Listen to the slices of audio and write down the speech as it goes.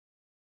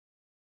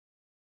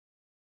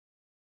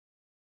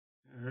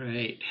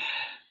right.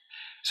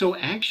 So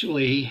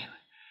actually,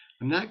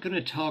 I'm not going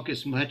to talk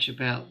as much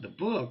about the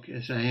book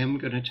as I am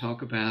going to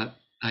talk about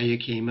Ayya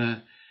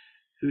Khema,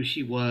 who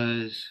she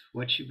was,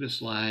 what she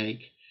was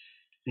like,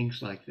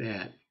 things like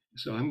that.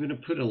 So I'm going to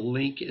put a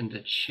link in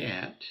the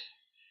chat,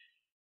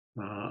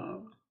 uh,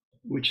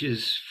 which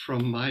is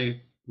from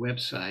my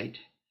website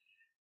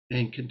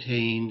and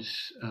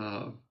contains,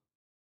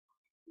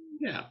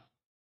 yeah,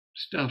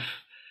 stuff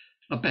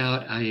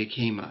about Ayya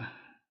Khema.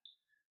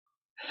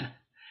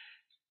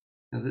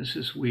 Now this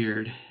is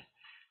weird.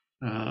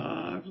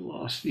 I've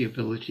lost the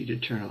ability to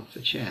turn off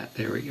the chat.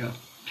 There we go.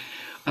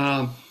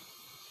 Um,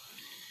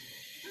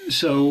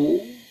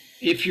 so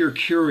if you're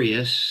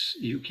curious,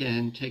 you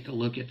can take a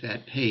look at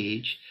that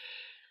page.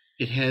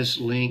 It has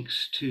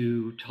links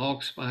to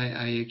talks by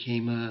Ayya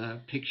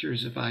Khema,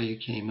 pictures of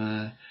Ayya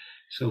Khema,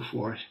 so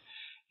forth.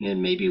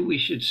 And maybe we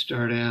should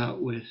start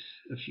out with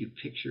a few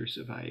pictures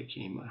of Ayya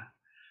Khema.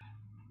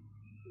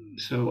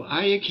 So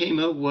Ayya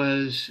Khema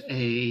was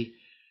a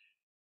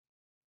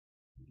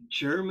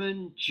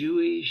German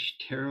Jewish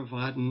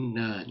Theravadan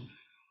nun.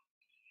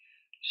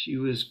 She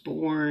was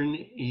born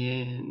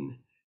in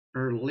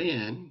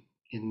Berlin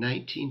in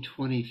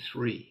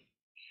 1923,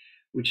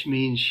 which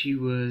means she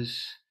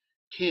was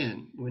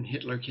 10 when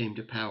Hitler came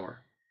to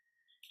power.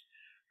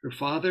 Her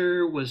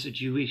father was a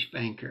Jewish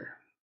banker.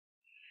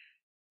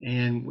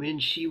 And when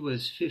she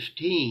was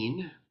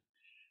 15,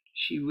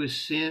 she was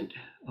sent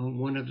on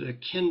one of the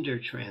Kinder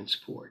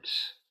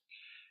transports,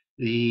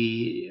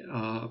 the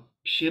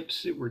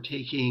ships that were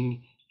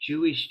taking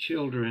Jewish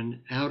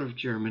children out of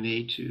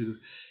Germany to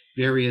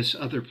various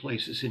other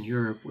places in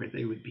Europe where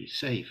they would be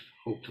safe,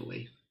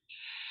 hopefully.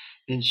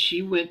 And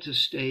she went to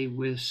stay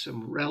with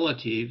some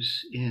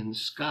relatives in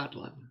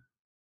Scotland.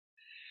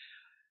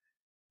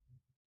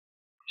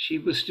 She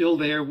was still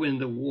there when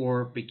the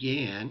war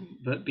began,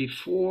 but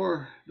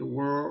before the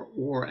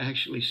war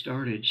actually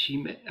started,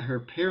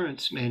 her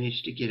parents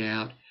managed to get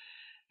out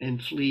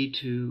and flee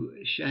to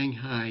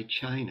Shanghai,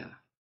 China.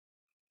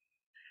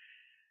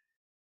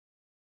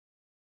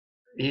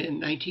 In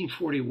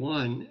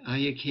 1941,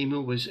 Ayya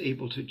Khema was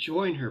able to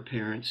join her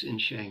parents in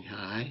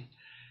Shanghai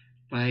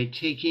by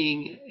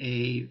taking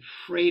a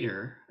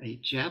freighter, a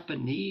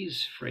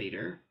Japanese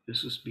freighter.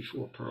 This was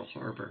before Pearl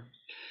Harbor.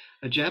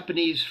 A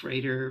Japanese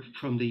freighter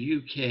from the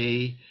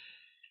UK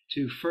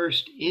to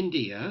first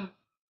India.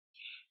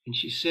 And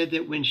she said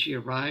that when she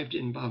arrived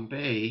in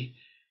Bombay,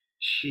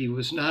 she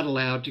was not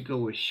allowed to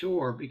go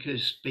ashore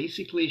because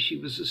basically she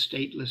was a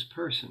stateless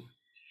person.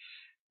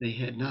 They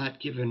had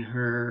not given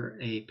her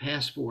a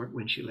passport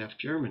when she left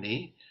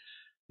Germany.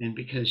 And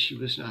because she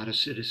was not a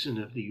citizen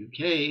of the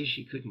UK,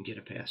 she couldn't get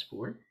a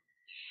passport.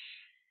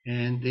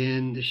 And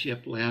then the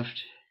ship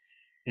left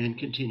and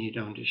continued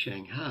on to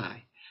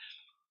Shanghai.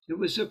 It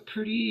was a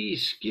pretty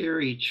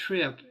scary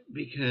trip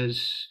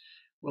because,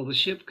 well, the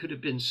ship could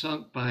have been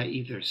sunk by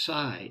either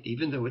side,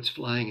 even though it's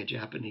flying a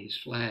Japanese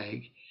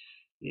flag.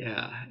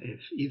 Yeah,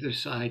 if either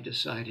side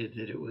decided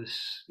that it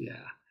was,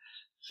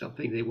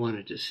 something they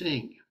wanted to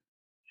sink,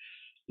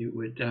 it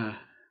would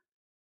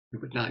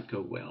not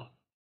go well.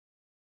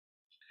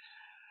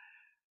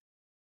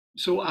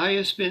 So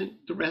Ayya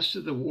spent the rest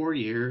of the war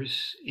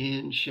years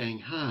in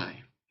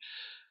Shanghai.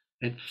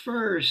 At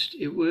first,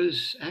 it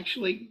was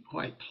actually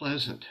quite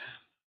pleasant.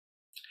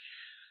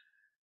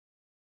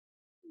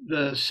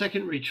 The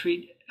second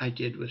retreat I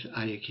did with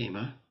Ayya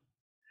Khema,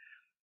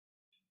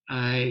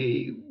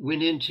 I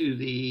went into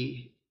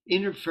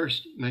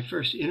my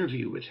first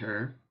interview with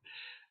her,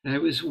 and I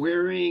was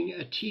wearing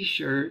a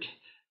T-shirt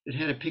that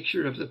had a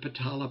picture of the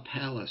Potala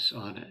Palace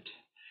on it.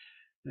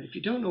 Now, if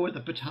you don't know what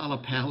the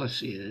Potala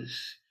Palace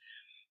is,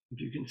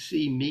 if you can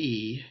see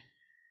me,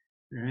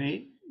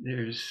 right,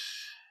 there's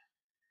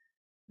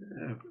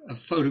a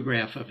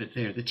photograph of it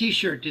there. The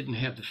T-shirt didn't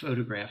have the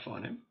photograph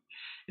on it,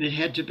 and it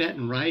had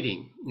Tibetan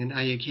writing. And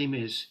Ayya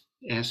Khema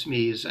asked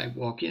me as I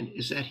walk in,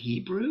 "Is that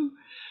Hebrew?"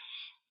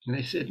 And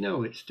I said,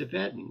 "No, it's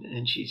Tibetan."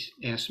 And she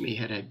asked me,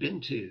 had I been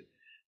to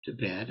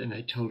Tibet? And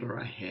I told her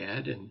I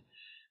had, and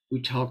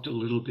we talked a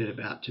little bit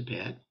about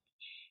Tibet.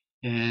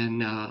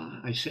 And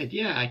I said,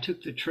 yeah, I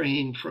took the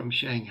train from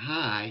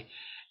Shanghai,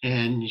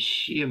 and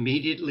she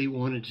immediately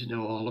wanted to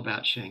know all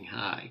about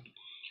Shanghai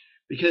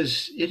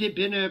because it had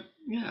been a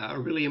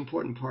really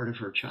important part of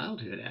her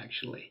childhood,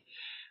 actually,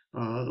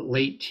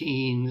 late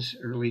teens,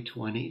 early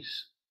 20s.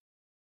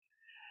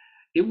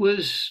 It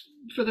was,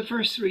 for the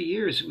first 3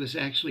 years, it was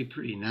actually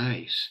pretty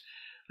nice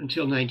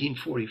until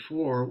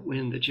 1944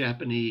 when the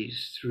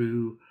Japanese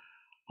threw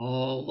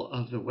all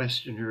of the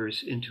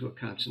Westerners into a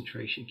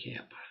concentration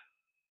camp.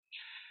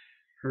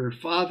 Her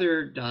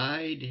father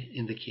died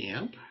in the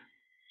camp,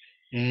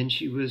 and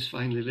she was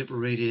finally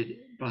liberated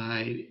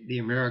by the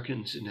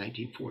Americans in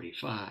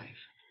 1945.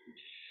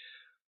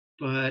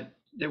 But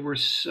there were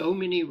so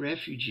many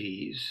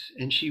refugees,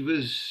 and she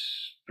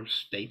was a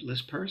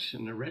stateless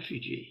person, a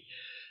refugee,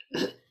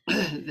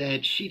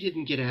 that she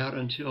didn't get out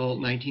until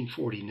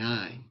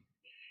 1949.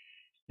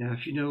 Now,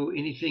 if you know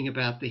anything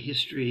about the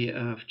history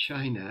of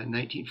China,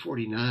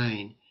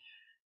 1949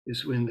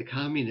 is when the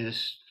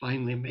communists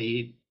finally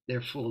made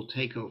their full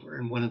takeover.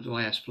 And one of the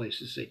last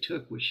places they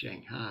took was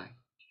Shanghai.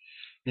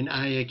 And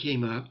Ayya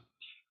Khema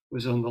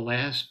was on the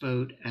last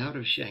boat out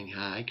of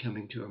Shanghai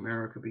coming to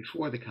America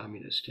before the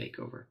communist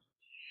takeover.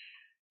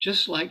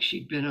 Just like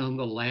she'd been on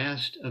the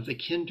last of the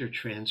Kinder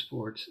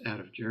transports out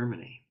of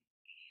Germany.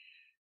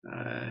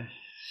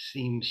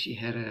 Seems she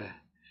had a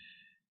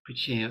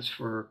chance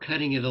for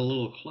cutting it a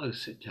little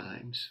close at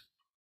times.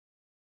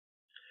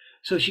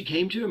 So she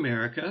came to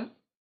America.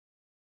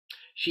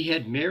 She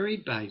had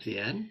married by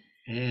then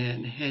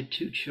and had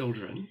 2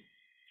 children.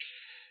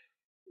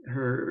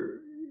 Her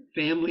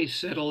family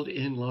settled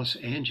in Los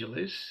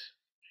Angeles,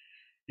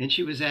 and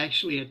she was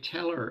actually a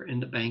teller in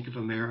the Bank of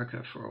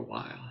America for a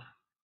while.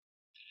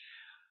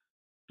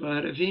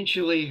 But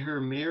eventually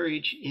her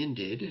marriage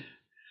ended,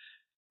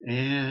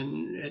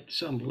 and at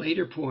some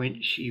later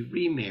point she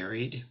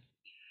remarried,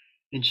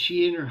 and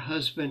she and her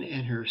husband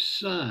and her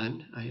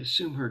son, I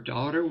assume her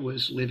daughter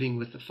was living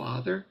with the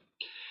father,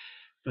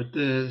 but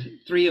the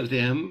 3 of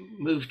them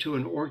moved to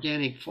an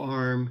organic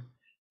farm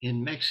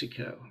in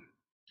Mexico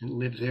and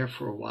lived there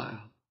for a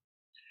while.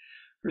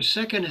 Her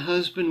second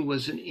husband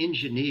was an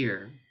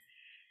engineer,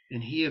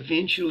 and he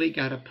eventually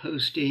got a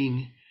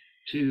posting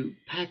to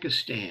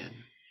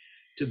Pakistan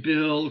to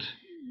build,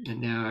 and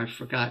now I've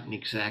forgotten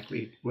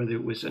exactly whether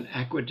it was an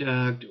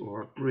aqueduct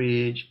or a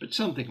bridge, but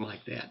something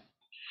like that.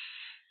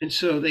 And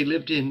so they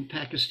lived in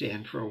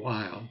Pakistan for a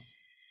while.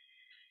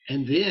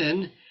 And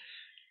then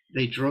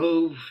they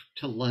drove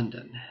to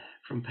London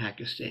from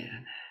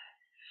Pakistan.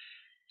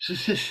 So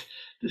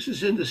this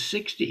is in the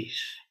 60s.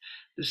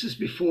 This is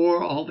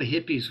before all the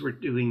hippies were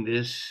doing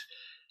this,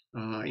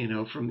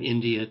 from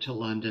India to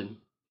London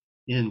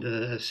in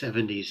the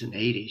 70s and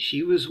 80s.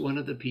 She was one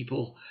of the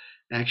people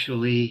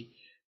actually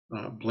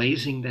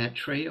blazing that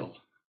trail.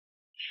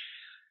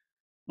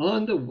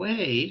 On the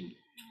way,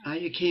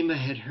 Ayya Khema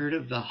had heard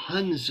of the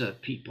Hunza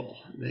people.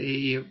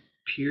 They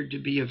appeared to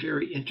be a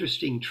very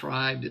interesting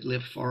tribe that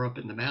lived far up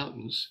in the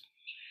mountains.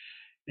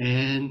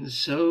 And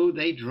so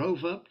they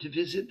drove up to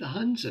visit the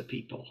Hunza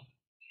people.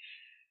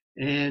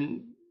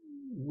 And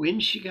when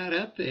she got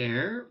up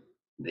there,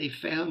 they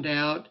found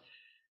out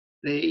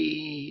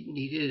they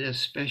needed a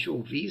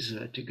special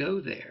visa to go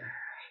there.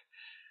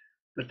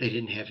 But they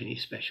didn't have any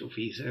special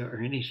visa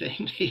or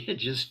anything. They had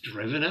just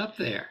driven up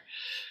there.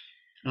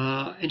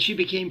 And she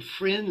became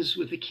friends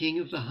with the king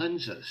of the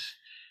Hunzas,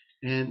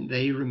 and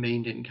they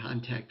remained in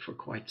contact for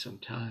quite some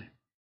time.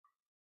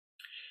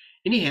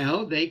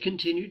 Anyhow, they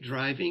continued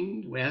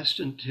driving west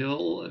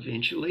until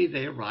eventually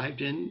they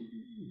arrived in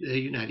the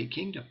United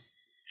Kingdom.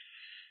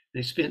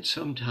 They spent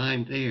some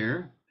time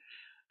there,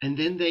 and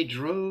then they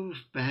drove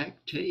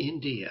back to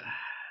India.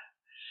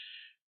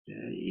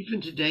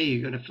 Even today,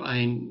 you're going to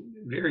find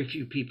very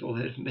few people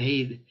have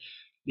made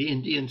the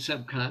Indian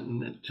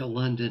subcontinent to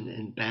London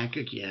and back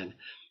again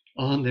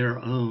on their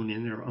own,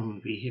 in their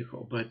own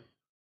vehicle. But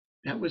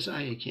that was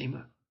Ayya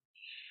Khema.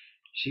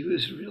 She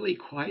was really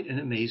quite an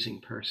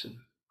amazing person.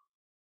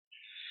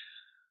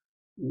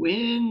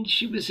 When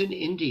she was in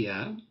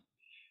India,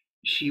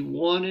 she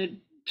wanted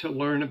to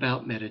learn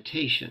about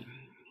meditation.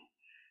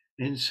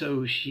 And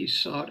so she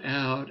sought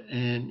out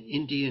an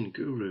Indian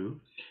guru.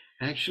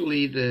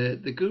 Actually,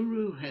 the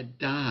guru had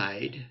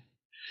died,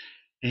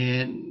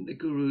 and the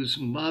guru's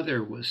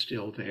mother was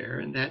still there,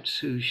 and that's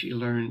who she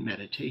learned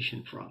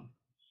meditation from,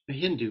 a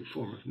Hindu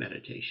form of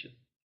meditation.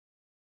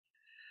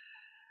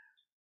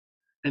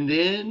 And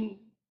then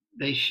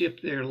they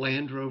shipped their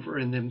Land Rover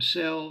and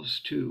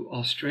themselves to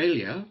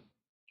Australia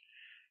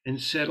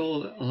and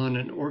settled on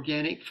an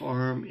organic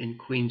farm in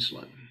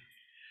Queensland.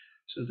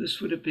 So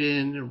this would have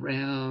been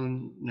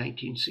around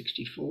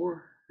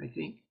 1964, I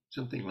think,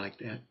 something like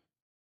that.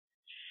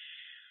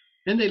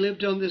 And they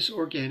lived on this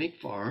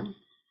organic farm.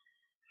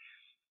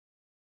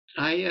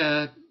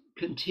 I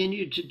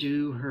continued to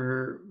do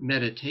her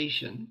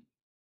meditation,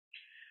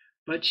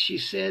 but she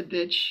said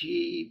that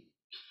she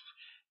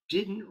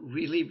didn't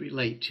really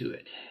relate to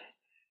it.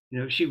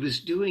 She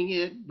was doing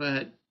it,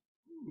 but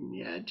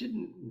it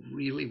didn't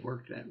really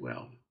work that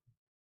well.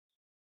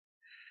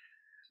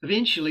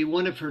 Eventually,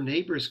 one of her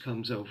neighbors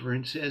comes over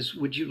and says,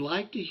 "Would you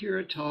like to hear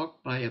a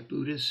talk by a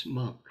Buddhist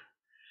monk?"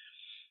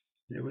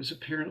 There was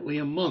apparently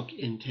a monk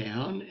in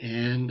town,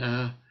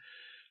 and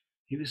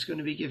he was going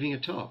to be giving a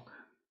talk.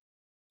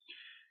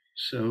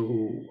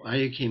 So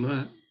Ayya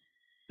Khema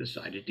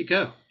decided to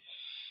go.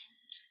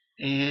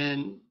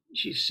 And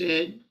she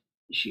said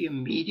she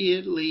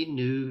immediately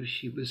knew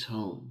she was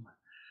home.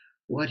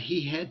 What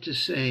he had to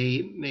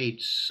say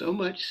made so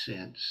much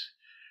sense,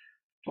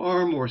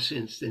 far more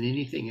sense than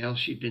anything else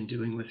she'd been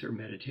doing with her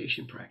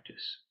meditation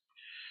practice.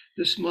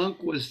 This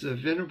monk was the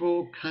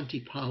Venerable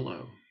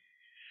Kantipalo.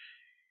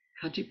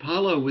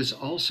 Kantipalo was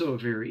also a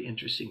very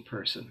interesting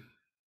person.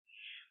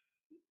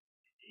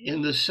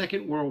 In the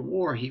Second World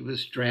War, he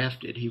was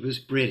drafted. He was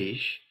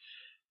British,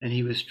 and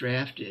he was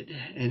drafted.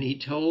 And he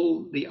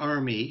told the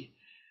army,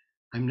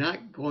 "I'm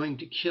not going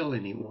to kill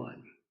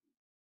anyone.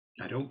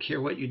 I don't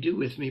care what you do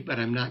with me, but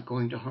I'm not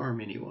going to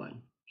harm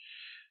anyone."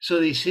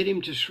 So they sent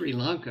him to Sri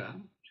Lanka,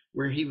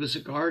 where he was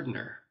a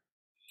gardener,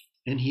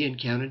 and he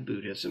encountered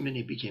Buddhism, and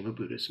he became a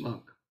Buddhist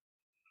monk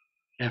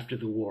after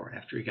the war,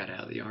 after he got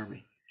out of the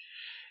army.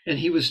 And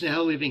he was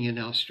now living in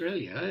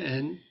Australia,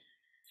 and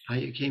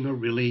Ayya Khema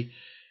really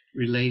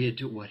related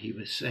to what he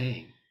was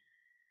saying.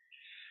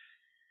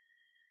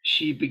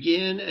 She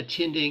began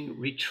attending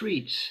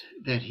retreats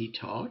that he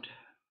taught,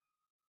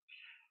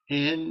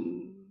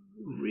 and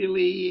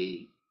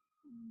really,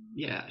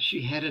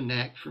 she had a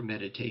knack for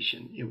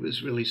meditation. It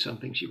was really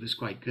something she was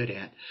quite good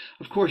at.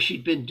 Of course,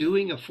 she'd been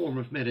doing a form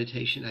of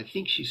meditation, I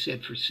think she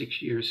said, for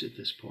 6 years at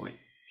this point.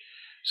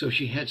 So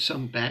she had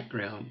some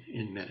background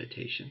in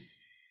meditation.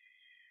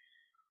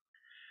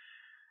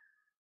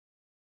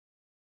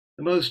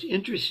 The most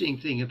interesting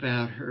thing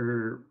about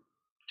her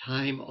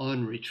time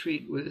on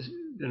retreat with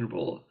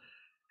Venerable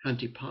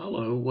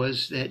Khantipalo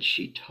was that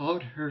she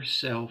taught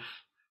herself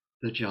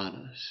the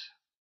jhanas.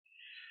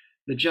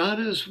 The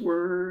jhanas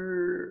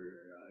were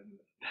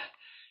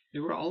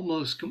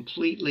almost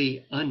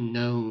completely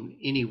unknown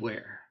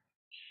anywhere,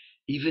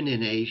 even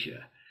in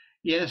Asia.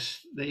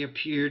 Yes, they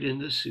appeared in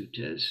the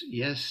suttas.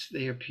 Yes,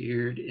 they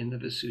appeared in the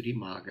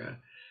Visuddhimagga,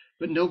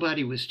 but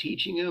nobody was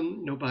teaching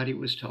them. Nobody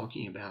was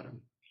talking about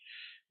them.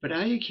 But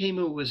Ayya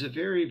Khema was a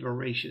very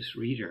voracious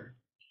reader,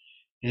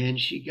 and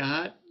she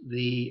got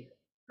the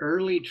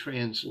early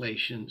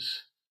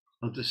translations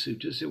of the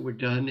suttas that were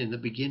done in the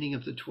beginning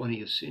of the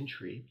 20th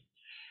century.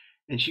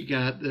 And she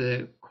got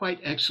the quite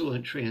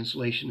excellent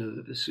translation of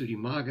the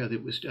Visuddhimagga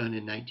that was done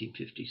in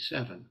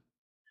 1957.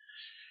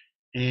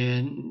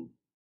 And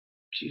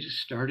she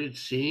started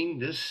seeing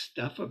this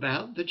stuff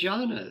about the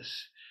jhanas,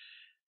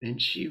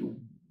 and she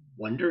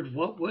wondered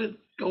what was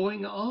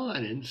going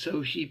on. And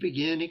so she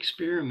began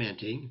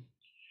experimenting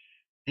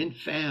and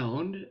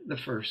found the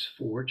first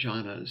 4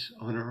 jhanas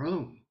on her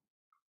own.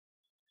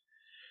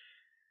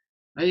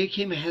 Ayya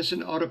Khema has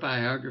an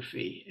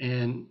autobiography,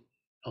 and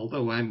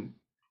although I'm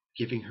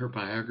giving her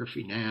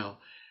biography now,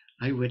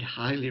 I would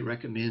highly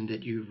recommend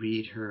that you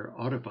read her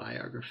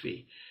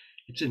autobiography.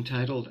 It's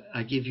entitled,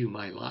 I Give You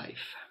My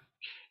Life.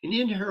 And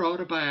in her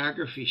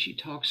autobiography, she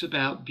talks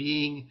about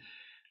being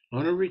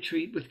on a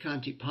retreat with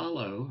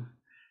Khantipalo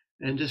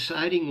and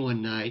deciding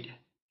one night,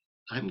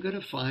 I'm going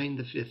to find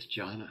the 5th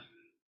jhana.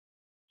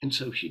 And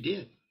so she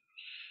did.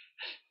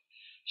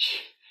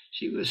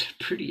 She was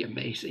a pretty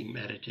amazing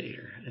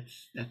meditator.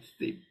 That's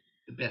the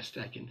best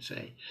I can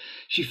say.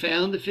 She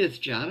found the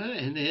 5th jhana,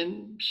 and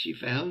then she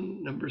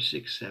found number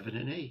 6, 7,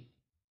 and 8.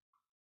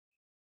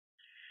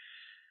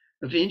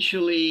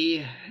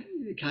 Eventually,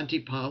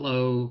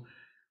 Khantipalo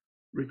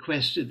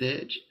requested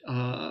that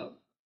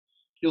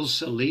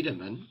Ilse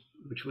Lederman,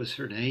 which was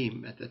her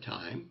name at the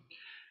time,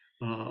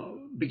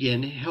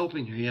 begin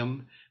helping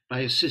him by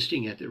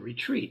assisting at the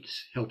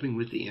retreats, helping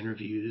with the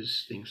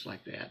interviews, things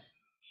like that.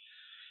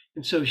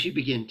 And so she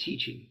began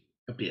teaching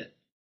a bit.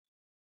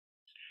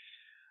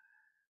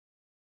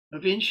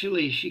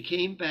 Eventually, she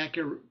came back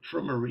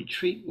from a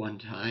retreat one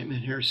time,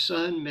 and her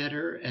son met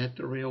her at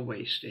the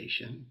railway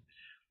station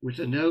with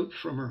a note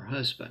from her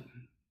husband.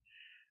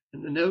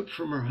 And the note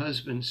from her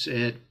husband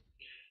said,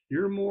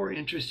 you're more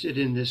interested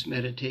in this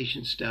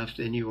meditation stuff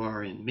than you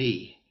are in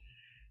me.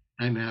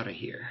 I'm out of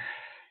here.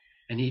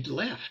 And he'd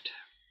left.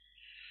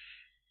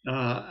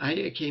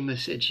 Ayya Khema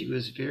said she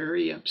was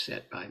very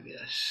upset by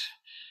this,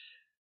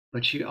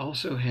 but she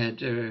also had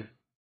to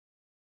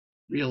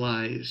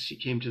realize, she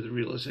came to the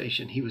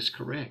realization he was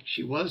correct.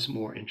 She was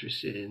more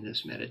interested in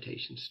this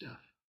meditation stuff.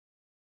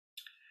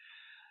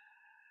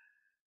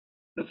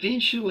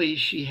 Eventually,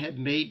 she had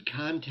made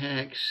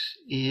contacts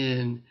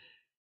in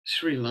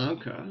Sri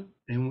Lanka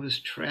and was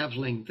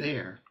traveling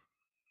there.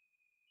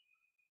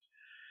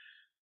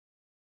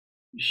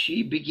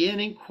 She began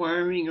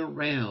inquiring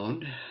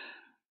around,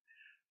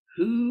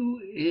 who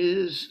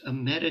is a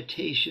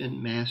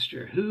meditation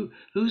master?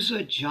 Who's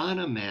a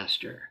jhana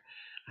master?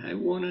 I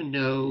want to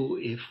know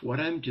if what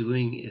I'm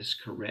doing is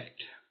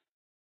correct.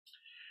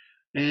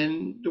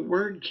 And the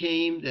word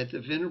came that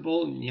the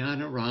Venerable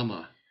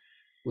Jnanarama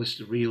was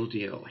the real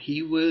deal.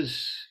 He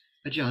was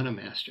a jhana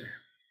master.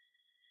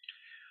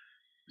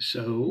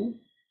 So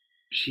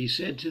she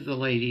said to the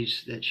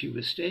ladies that she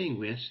was staying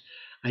with,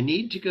 I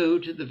need to go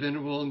to the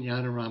Venerable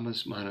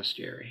Jnanarama's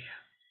monastery.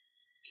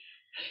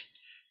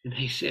 And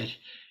they said,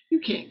 you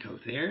can't go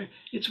there.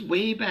 It's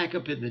way back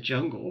up in the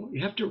jungle.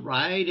 You have to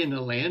ride in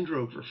a Land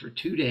Rover for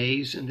 2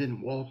 days and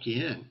then walk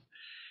in.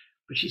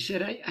 But she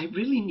said, I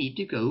really need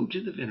to go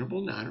to the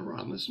Venerable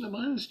Jnanarama's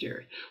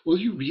monastery. Well,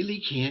 you really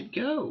can't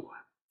go.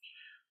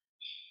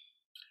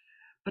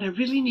 But I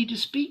really need to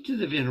speak to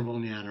the Venerable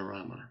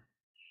Jnanarama.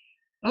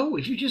 Oh,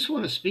 if you just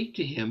want to speak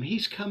to him,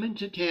 he's coming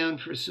to town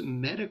for some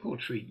medical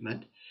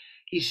treatment.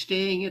 He's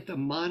staying at the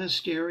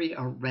monastery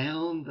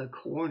around the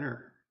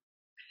corner.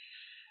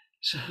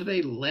 So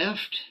they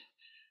left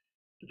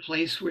the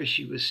place where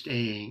she was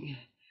staying,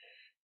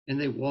 and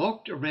they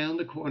walked around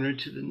the corner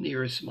to the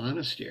nearest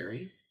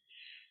monastery,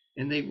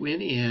 and they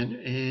went in,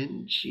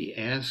 and she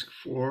asked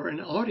for an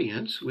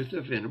audience with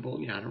the Venerable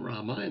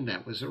Jnanarama, and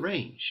that was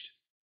arranged.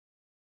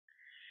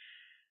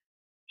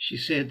 She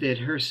said that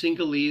her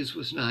Sinhalese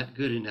was not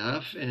good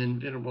enough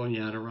and Venerable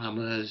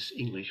Jnanarama's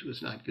English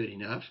was not good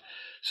enough.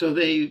 So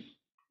they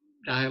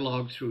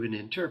dialogued through an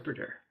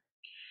interpreter.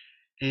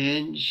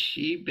 And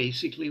she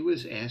basically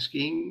was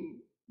asking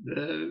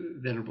the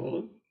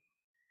Venerable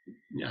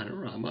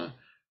Jnanarama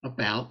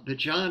about the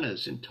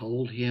jhanas and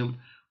told him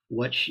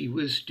what she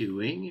was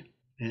doing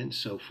and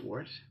so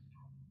forth.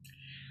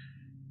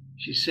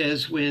 She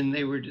says when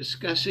they were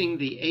discussing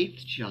the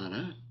eighth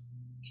jhana,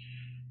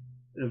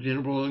 the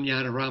Venerable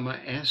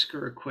Jnanarama asked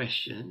her a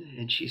question,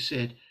 and she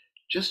said,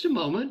 "Just a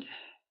moment,"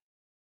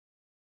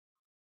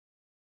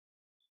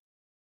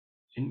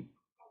 and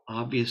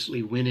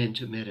obviously went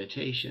into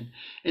meditation,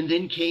 and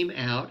then came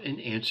out and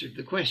answered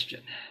the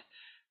question,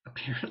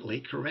 apparently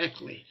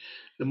correctly.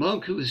 The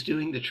monk who was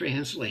doing the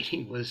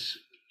translating was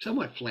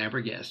somewhat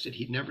flabbergasted.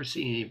 He'd never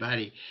seen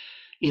anybody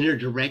enter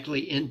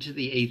directly into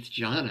the eighth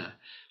jhana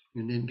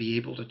and then be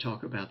able to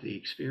talk about the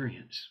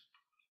experience.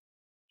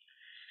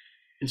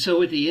 And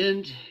so at the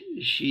end,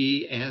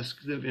 she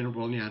asked the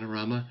Venerable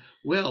Jnanarama,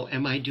 "Well,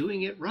 am I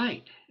doing it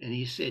right?" And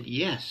he said,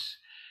 "Yes.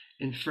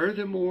 And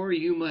furthermore,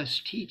 you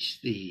must teach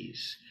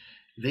these.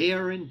 They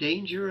are in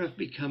danger of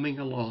becoming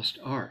a lost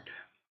art."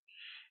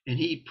 And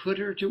he put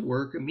her to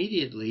work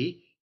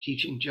immediately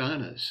teaching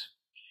jhanas,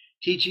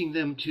 teaching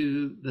them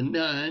to the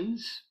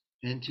nuns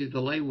and to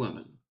the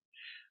laywomen.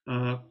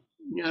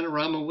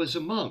 Jnanarama was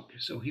a monk,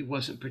 so he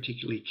wasn't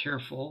particularly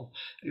careful.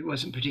 He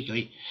wasn't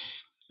particularly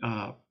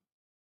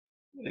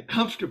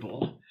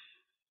comfortable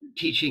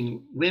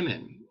teaching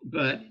women,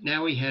 but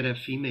now he had a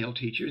female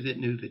teacher that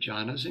knew the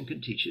jhanas and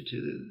could teach it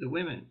to the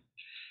women.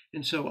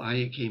 And so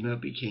Ayya Khema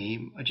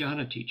became a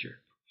jhana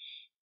teacher.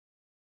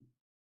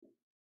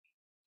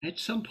 At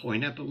some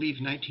point, I believe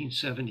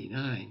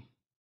 1979,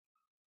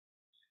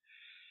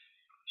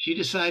 she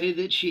decided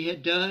that she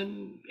had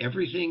done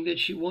everything that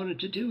she wanted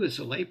to do as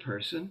a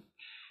layperson,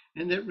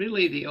 and that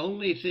really the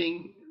only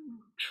thing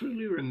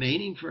truly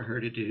remaining for her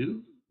to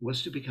do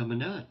was to become a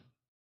nun.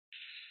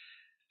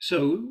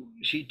 So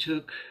she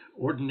took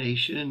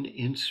ordination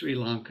in Sri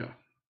Lanka.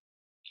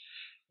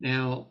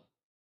 Now,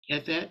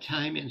 at that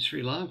time in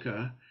Sri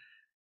Lanka,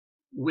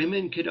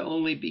 women could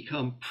only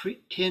become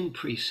 10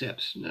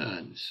 precepts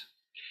nuns.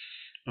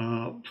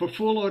 For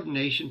full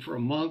ordination for a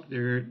monk,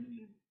 there are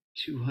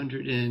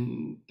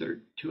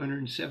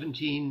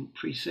 217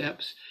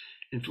 precepts,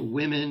 and for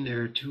women,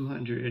 there are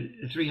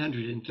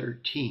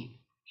 313.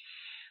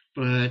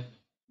 But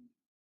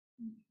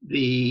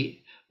the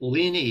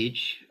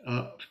lineage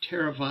of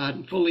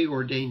Theravadan, fully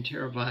ordained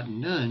Theravadan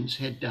nuns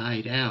had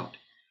died out.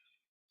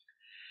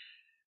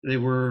 There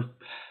were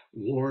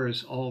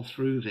wars all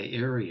through the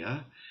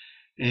area,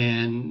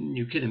 and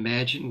you can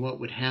imagine what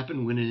would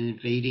happen when an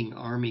invading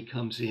army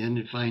comes in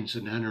and finds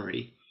a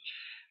nunnery.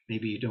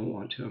 Maybe you don't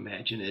want to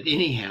imagine it.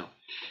 Anyhow,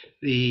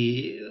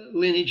 the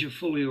lineage of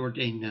fully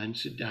ordained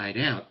nuns had died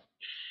out,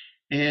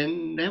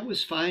 and that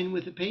was fine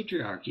with the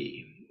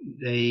patriarchy.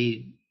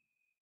 They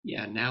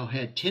now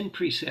had 10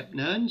 precept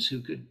nuns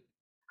who could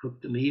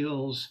cook the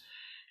meals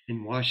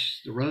and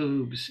wash the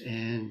robes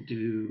and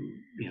do,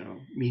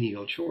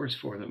 menial chores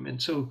for them.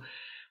 And so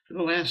for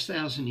the last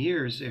 1,000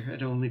 years, there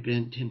had only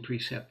been 10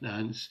 precept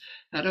nuns,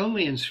 not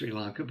only in Sri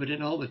Lanka, but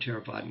in all the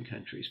Theravadan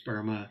countries,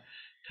 Burma,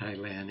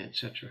 Thailand,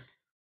 etc.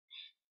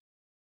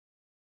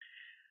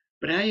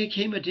 But Ayya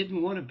Khema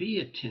didn't want to be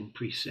a 10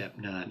 precept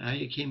nun.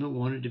 Ayya Khema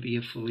wanted to be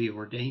a fully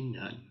ordained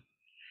nun.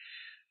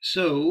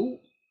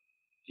 So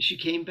she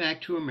came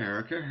back to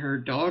America. Her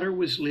daughter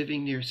was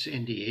living near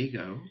San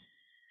Diego,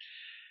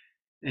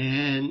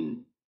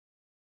 and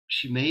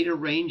she made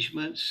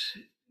arrangements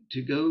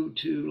to go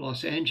to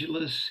Los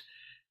Angeles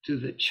to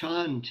the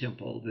Chan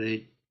Temple,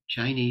 the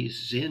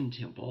Chinese Zen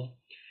temple,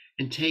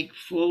 and take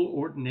full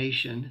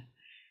ordination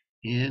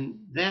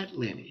in that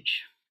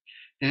lineage.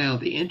 Now,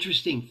 the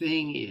interesting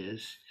thing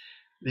is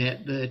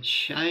that the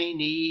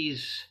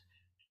Chinese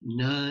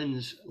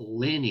nun's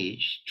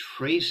lineage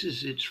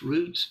traces its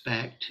roots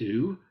back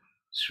to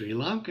Sri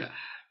Lanka.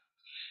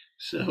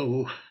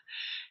 So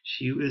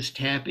she was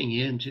tapping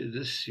into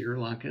the Sri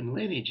Lankan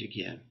lineage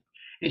again.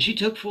 And she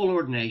took full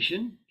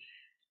ordination,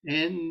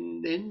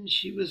 and then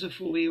she was a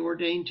fully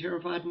ordained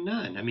Theravadan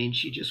nun. I mean,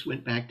 she just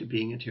went back to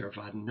being a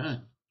Theravadan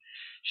nun.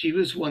 She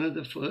was one of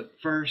the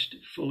first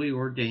fully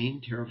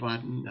ordained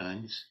Theravadan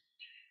nuns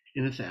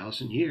in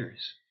 1,000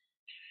 years.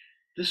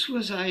 This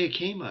was Ayya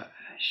Khema.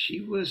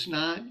 She was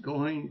not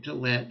going to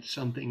let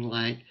something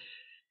like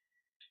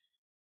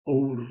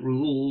old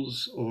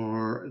rules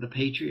or the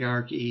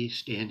patriarchy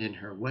stand in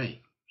her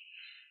way.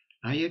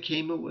 Ayya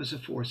Khema was a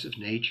force of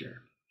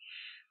nature.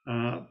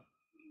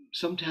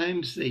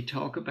 Sometimes they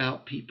talk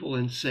about people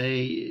and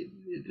say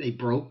they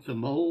broke the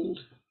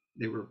mold.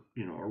 They were,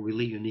 a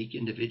really unique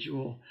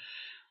individual.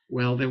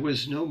 Well, there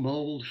was no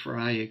mold for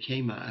Ayya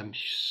Khema. I'm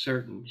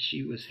certain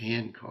she was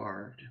hand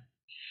carved.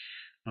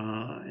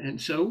 And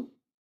so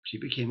she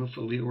became a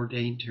fully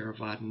ordained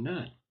Theravadan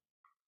nun.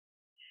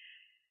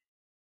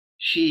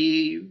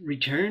 She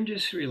returned to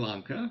Sri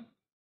Lanka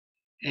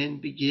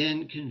and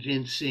began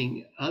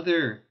convincing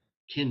other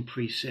 10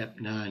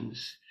 precept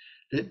nuns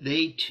that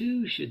they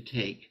too should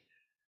take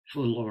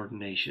full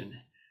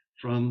ordination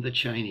from the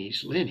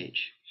Chinese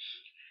lineage.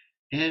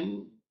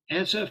 And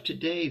as of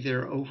today,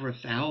 there are over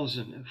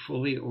 1,000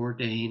 fully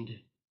ordained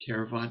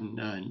Theravada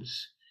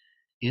nuns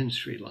in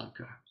Sri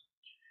Lanka.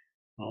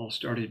 All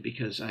started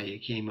because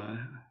Ayya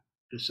Khema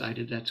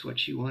decided that's what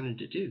she wanted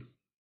to do.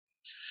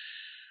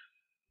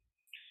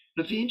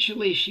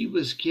 Eventually, she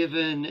was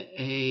given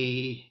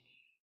a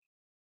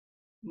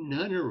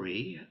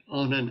nunnery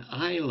on an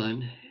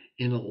island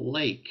in a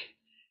lake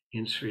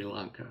in Sri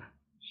Lanka.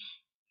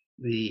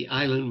 The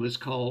island was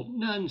called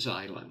Nuns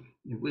Island.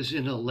 It was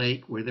in a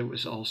lake where there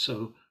was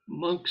also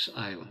Monk's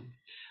Island.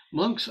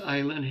 Monk's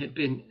Island had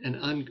been an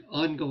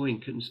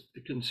ongoing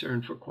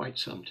concern for quite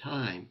some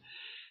time.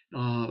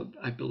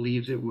 I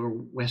believe there were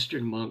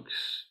Western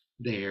monks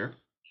there.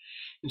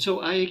 And so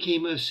Ayya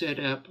Khema set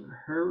up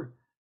her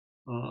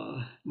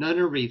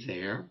nunnery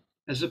there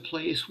as a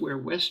place where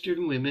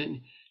Western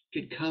women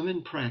could come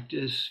and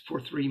practice for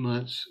 3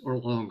 months or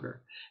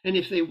longer. And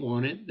if they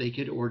wanted, they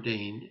could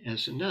ordain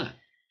as a nun.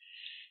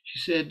 She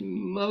said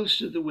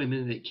most of the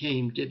women that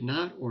came did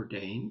not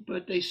ordain,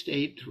 but they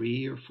stayed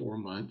 3 or 4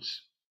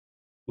 months,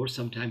 or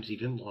sometimes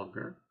even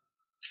longer.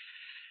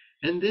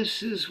 And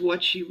this is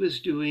what she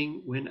was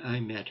doing when I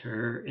met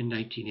her in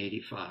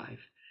 1985.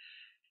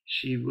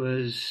 She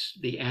was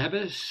the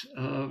abbess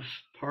of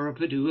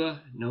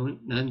Parapadua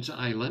Nuns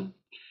Island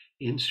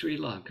in Sri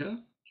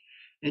Lanka,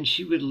 and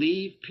she would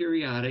leave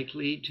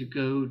periodically to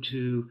go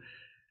to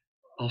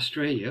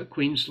Australia,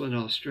 Queensland,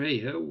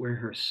 Australia, where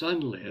her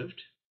son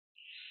lived,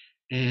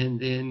 and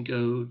then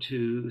go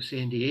to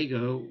San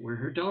Diego, where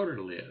her daughter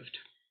lived.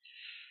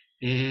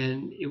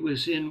 And it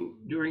was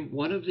during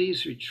one of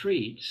these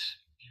retreats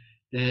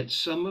that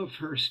some of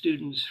her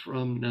students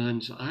from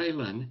Nuns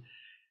Island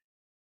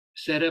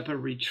set up a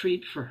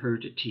retreat for her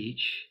to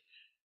teach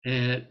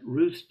at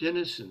Ruth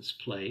Dennison's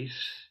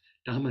place,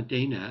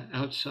 Damadena,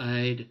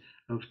 outside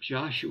of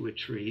Joshua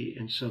Tree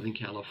in Southern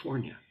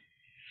California.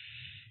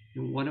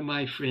 And one of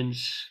my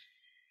friends,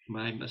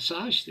 my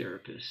massage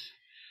therapist,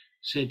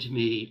 said to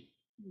me,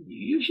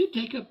 "You should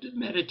take up the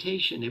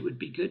meditation. It would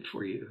be good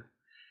for you."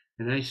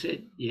 And I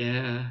said,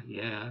 yeah,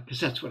 because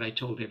that's what I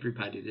told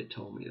everybody that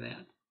told me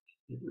that.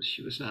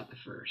 She was not the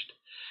first.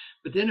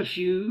 But then a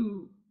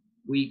few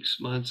weeks,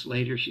 months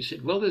later, she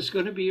said, "Well, there's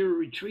going to be a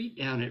retreat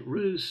down at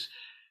Ruth's.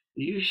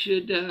 You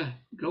should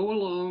go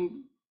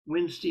along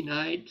Wednesday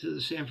night to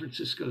the San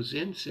Francisco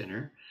Zen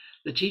Center.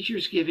 The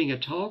teacher's giving a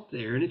talk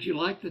there, and if you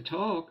like the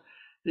talk,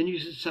 then you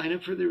should sign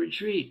up for the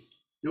retreat."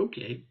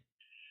 Okay.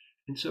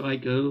 And so I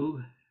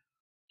go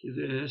to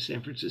the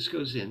San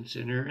Francisco Zen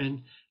Center,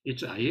 and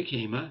it's Ayya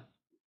Khema.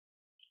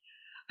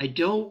 I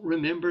don't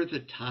remember the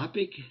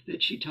topic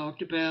that she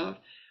talked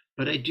about,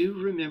 but I do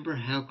remember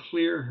how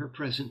clear her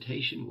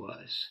presentation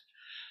was.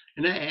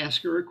 And I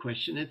asked her a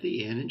question at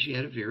the end, and she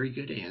had a very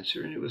good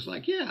answer. And it was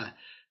like, yeah,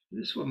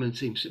 this woman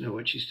seems to know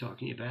what she's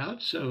talking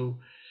about.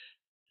 So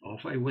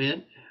off I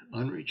went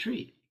on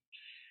retreat.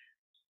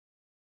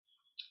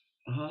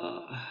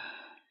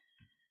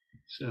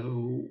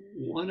 So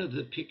one of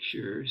the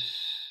pictures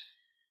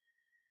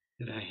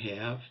that I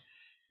have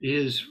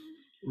is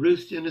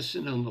Ruth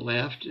Dennison on the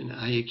left and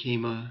Ayya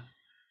Khema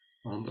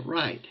on the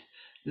right.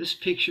 This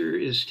picture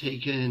is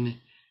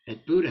taken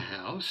at Buddha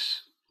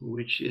House,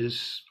 which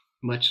is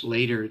much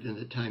later than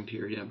the time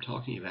period I'm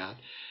talking about,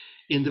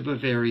 in the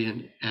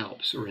Bavarian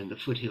Alps, or in the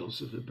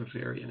foothills of the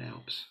Bavarian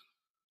Alps.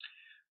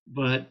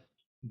 But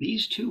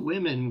these two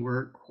women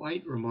were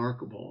quite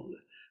remarkable.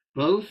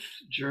 Both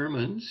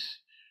Germans,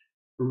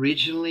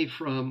 originally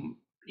from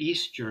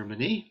East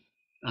Germany,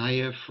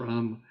 Ayya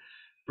from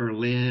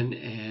Berlin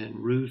and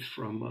Ruth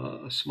from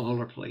a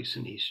smaller place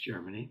in East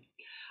Germany.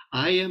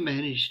 Ayya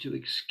managed to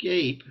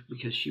escape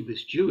because she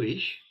was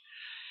Jewish.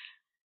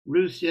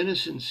 Ruth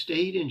Dennison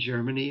stayed in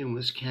Germany and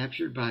was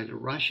captured by the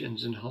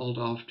Russians and hauled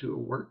off to a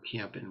work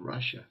camp in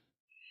Russia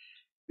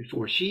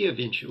before she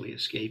eventually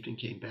escaped and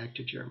came back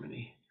to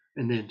Germany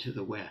and then to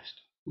the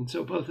West. And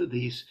so both of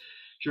these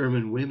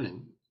German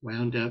women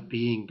wound up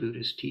being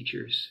Buddhist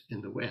teachers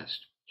in the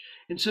West.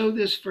 And so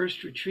this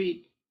first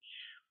retreat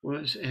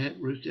was at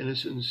Ruth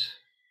Dennison's,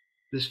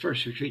 this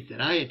first retreat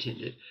that I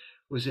attended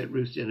was at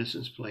Ruth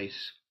Dennison's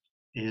place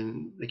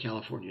in the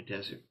California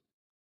desert.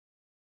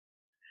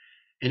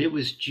 And it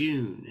was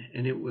June,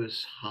 and it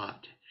was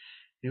hot.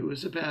 It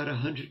was about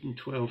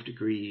 112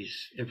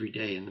 degrees every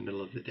day in the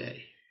middle of the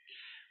day.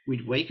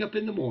 We'd wake up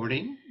in the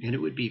morning, and it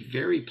would be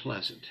very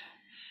pleasant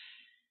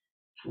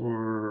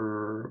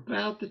for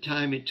about the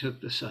time it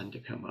took the sun to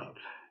come up.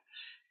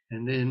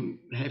 And then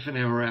half an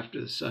hour after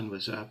the sun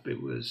was up,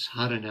 it was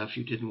hot enough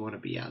you didn't want to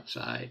be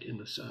outside in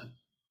the sun.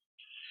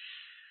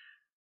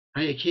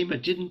 Ayya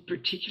Khema didn't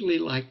particularly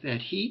like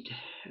that heat.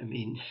 I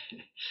mean,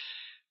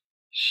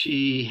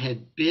 she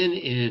had been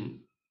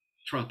in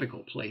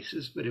tropical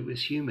places, but it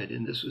was humid,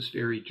 and this was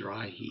very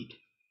dry heat.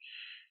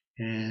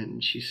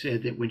 And she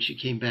said that when she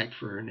came back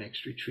for her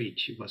next retreat,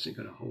 she wasn't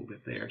going to hold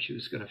it there. She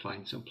was going to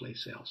find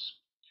someplace else.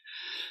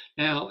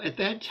 Now, at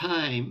that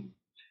time,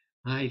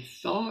 I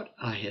thought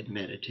I had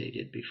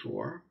meditated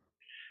before,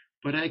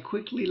 But I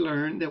quickly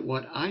learned that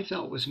what I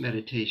thought was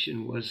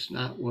meditation was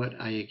not what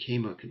Ayya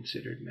Khema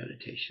considered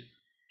meditation.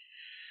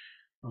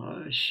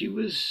 She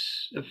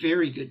was a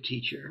very good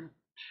teacher.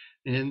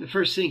 And the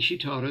first thing she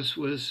taught us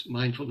was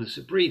mindfulness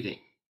of breathing,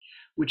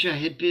 which I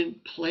had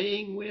been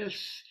playing with,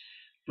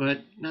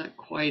 but not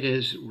quite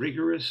as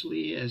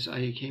rigorously as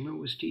Ayya Khema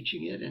was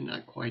teaching it, and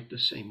not quite the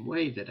same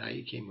way that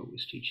Ayya Khema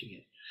was teaching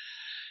it.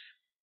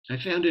 I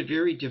found it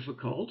very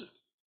difficult.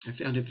 I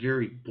found it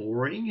very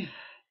boring.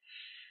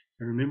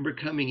 I remember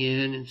coming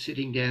in and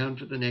sitting down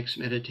for the next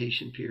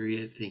meditation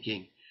period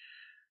thinking,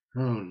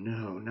 oh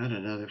no, not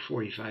another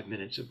 45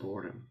 minutes of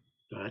boredom,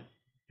 but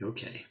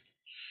okay.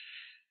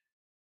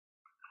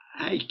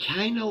 I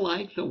kind of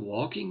like the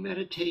walking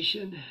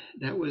meditation.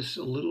 That was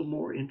a little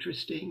more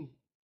interesting.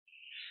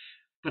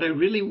 But I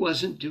really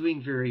wasn't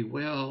doing very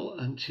well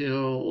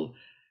until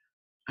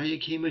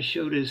Ayya Khema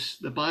showed us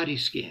the body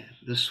scan,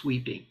 the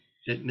sweeping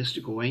that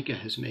Mr. Goenka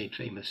has made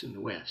famous in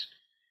the West.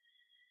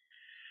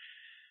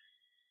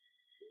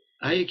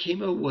 Ayya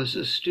Khema was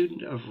a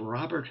student of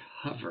Robert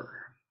Hover,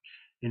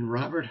 and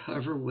Robert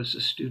Hover was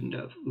a student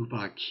of U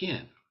Ba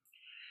Khin.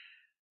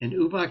 And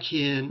U Ba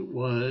Khin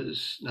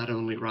was not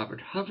only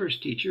Robert Hover's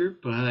teacher,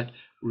 but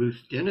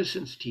Ruth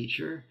Dennison's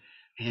teacher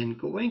and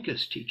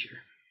Goenka's teacher.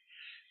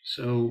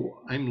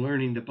 So I'm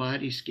learning the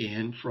body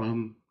scan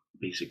from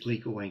basically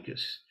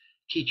Goenka's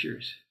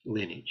teacher's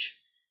lineage.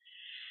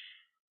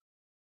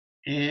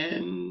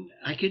 And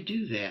I could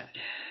do that.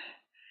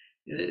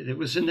 There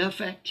was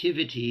enough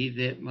activity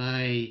that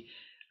my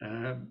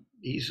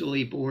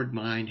easily bored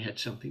mind had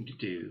something to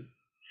do.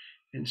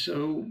 And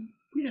so,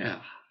 yeah.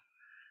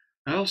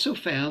 I also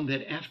found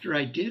that after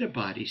I did a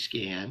body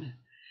scan,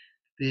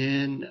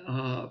 then,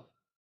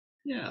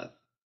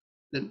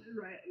 then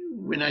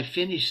when I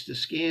finished the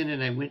scan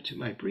and I went to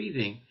my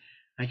breathing,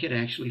 I could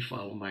actually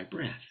follow my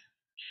breath.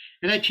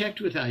 And I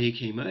checked with Ayya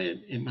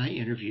Khema in my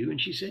interview, and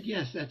she said,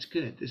 yes, that's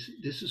good.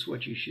 This is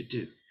what you should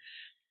do.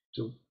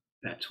 So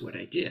that's what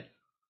I did.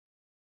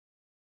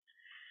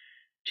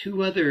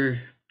 Two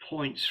other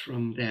points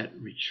from that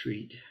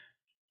retreat.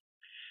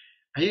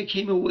 Ayya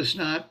Khema was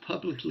not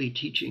publicly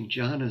teaching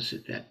jhanas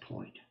at that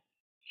point.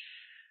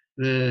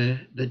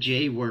 The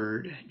J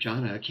word,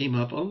 jhana, came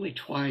up only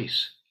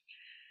twice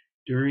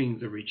during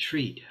the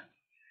retreat.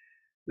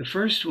 The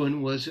first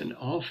one was an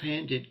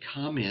offhanded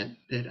comment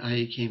that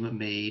Ayya Khema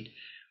made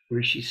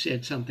where she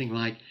said something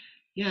like,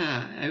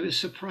 yeah, I was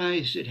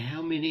surprised at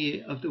how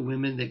many of the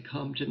women that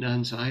come to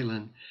Nuns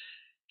Island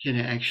can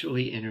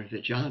actually enter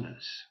the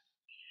jhanas.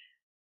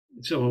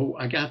 So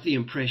I got the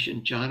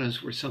impression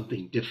jhanas were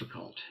something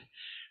difficult,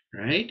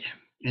 right?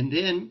 And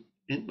then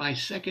in my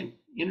second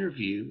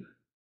interview,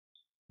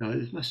 no,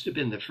 this must have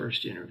been the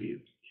first interview,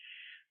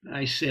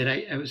 I said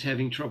I was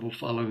having trouble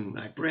following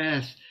my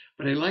breath,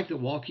 but I like the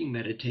walking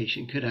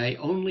meditation. Could I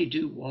only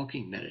do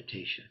walking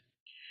meditation?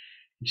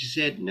 And she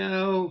said,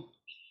 no,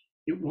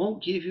 it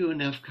won't give you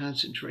enough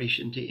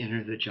concentration to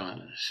enter the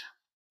jhanas.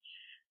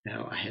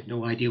 Now, I had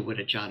no idea what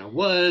a jhana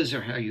was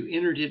or how you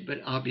entered it,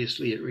 but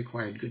obviously it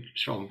required good,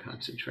 strong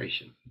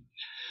concentration.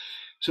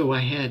 So I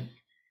had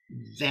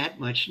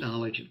that much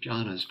knowledge of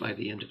jhanas by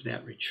the end of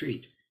that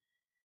retreat.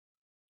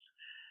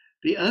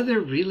 The other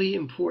really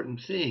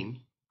important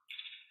thing,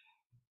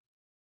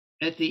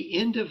 at the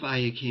end of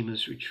Ayya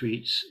Khema's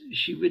retreats,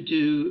 she would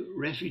do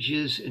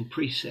refuges and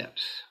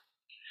precepts.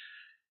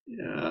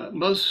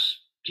 Most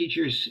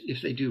teachers,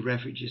 if they do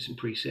refuges and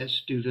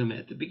precepts, do them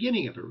at the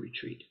beginning of a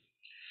retreat.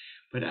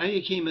 But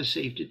Ayya Khema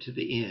saved it to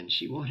the end.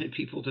 She wanted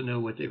people to know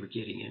what they were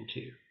getting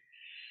into.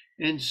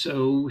 And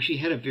so she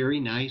had a very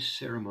nice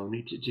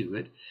ceremony to do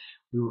it.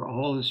 We were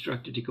all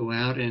instructed to go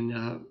out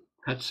and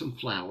cut some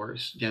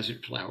flowers,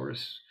 desert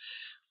flowers,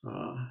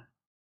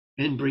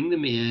 and bring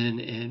them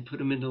in and put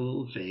them in a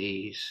little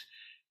vase.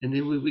 And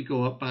then we would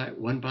go up by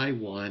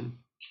one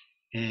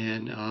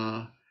and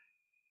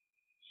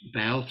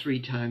bow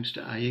 3 times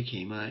to Ayya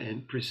Khema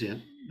and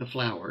present the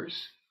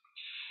flowers.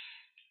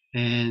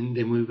 And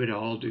then we would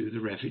all do the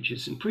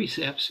refuges and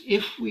precepts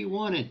if we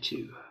wanted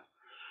to.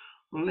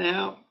 Well,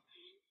 now,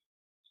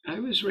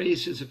 I was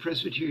raised as a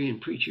Presbyterian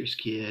preacher's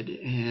kid,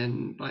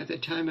 and by the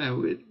time I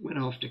went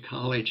off to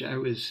college, I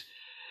was,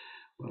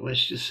 well,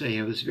 let's just say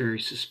I was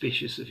very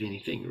suspicious of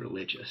anything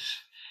religious.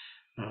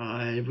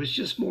 It was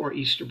just more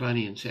Easter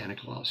Bunny and Santa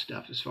Claus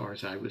stuff as far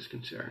as I was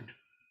concerned.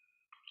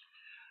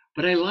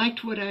 But I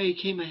liked what Ayya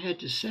Khema had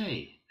to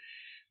say.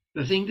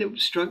 The thing that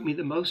struck me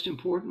the most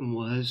important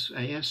was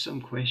I asked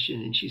some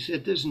question and she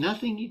said, there's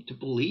nothing to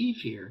believe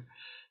here.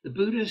 The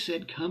Buddha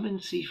said, come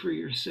and see for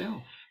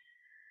yourself.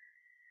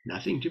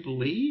 Nothing to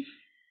believe?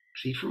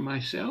 See for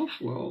myself?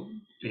 Well,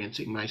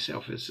 fancying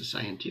myself as a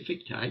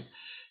scientific type,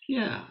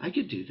 yeah, I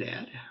could do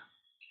that.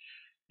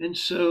 And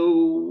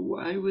so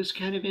I was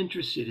kind of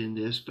interested in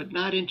this, but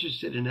not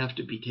interested enough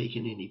to be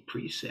taking any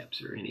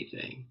precepts or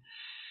anything.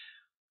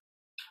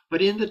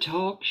 But in the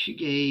talk she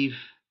gave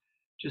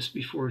just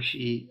before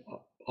she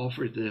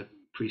offered the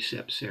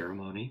precept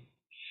ceremony,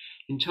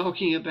 in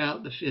talking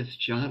about the 5th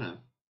jhana,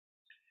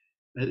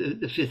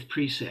 the 5th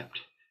precept,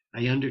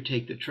 I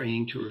undertake the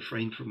training to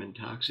refrain from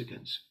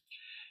intoxicants.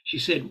 She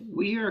said,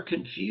 "We are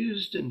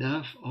confused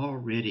enough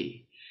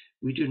already.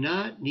 We do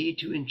not need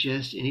to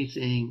ingest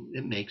anything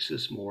that makes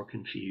us more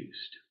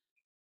confused."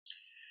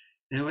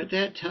 Now, at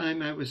that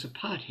time, I was a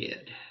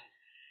pothead.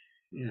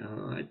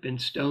 I'd been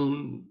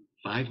stoned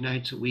 5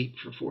 nights a week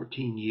for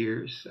 14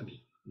 years. I mean,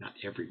 not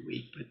every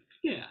week, but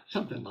yeah,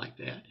 something like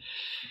that.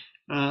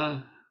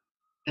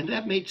 And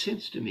that made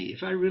sense to me.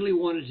 If I really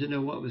wanted to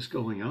know what was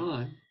going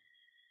on,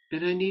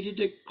 then I needed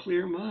a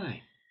clear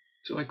mind.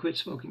 So I quit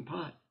smoking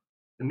pot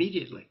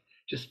immediately.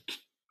 Just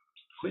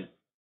quit.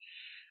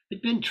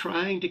 I'd been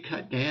trying to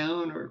cut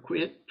down or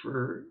quit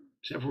for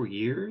several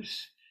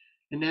years.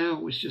 And now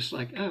it was just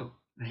like, oh,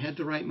 I had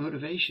the right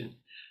motivation.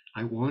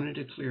 I wanted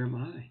a clear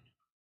mind.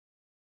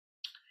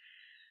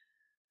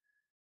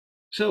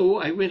 So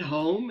I went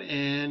home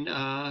and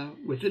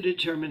with a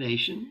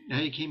determination,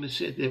 Ayya Khema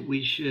said that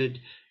we should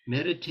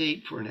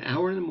meditate for an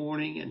hour in the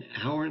morning, an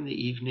hour in the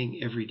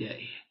evening every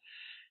day.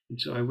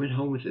 And so I went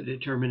home with a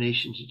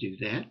determination to do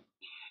that.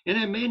 And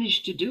I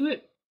managed to do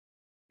it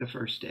the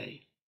first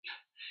day.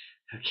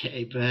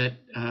 Okay, but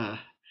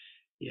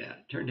yeah,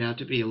 it turned out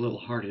to be a little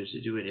harder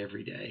to do it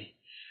every day.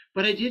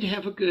 But I did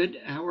have a good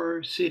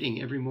hour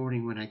sitting every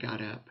morning when I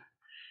got up.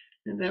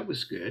 And that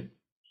was good.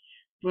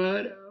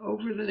 But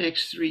over the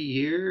next 3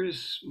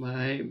 years,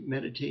 my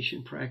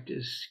meditation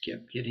practice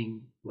kept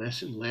getting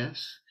less and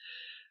less.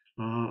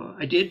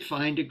 I did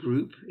find a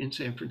group in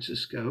San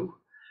Francisco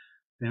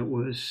that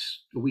was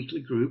a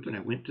weekly group, and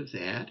I went to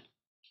that.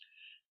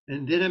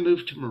 And then I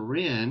moved to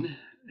Marin,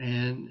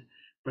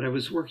 but I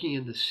was working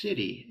in the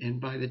city,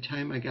 and by the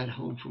time I got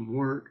home from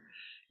work,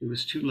 it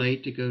was too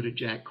late to go to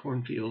Jack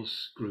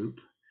Cornfield's group.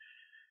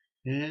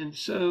 And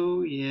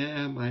so,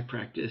 yeah, my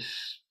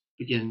practice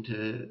began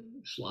to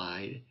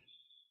slide.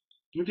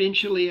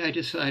 Eventually, I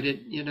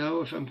decided,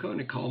 if I'm going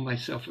to call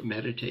myself a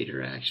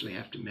meditator, I actually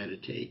have to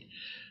meditate.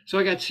 So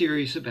I got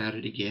serious about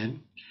it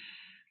again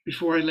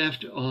before I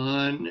left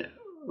on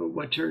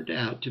what turned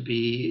out to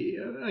be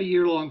a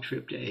year-long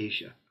trip to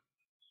Asia.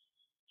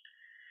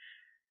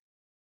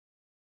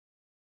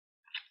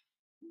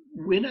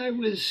 When I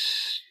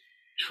was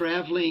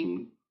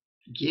traveling,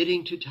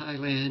 getting to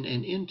Thailand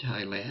and in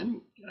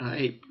Thailand,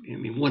 I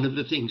mean, one of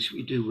the things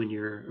we do when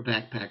you're a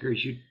backpacker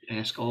is you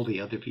ask all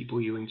the other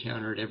people you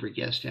encounter at every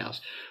guest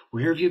house,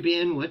 where have you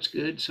been? What's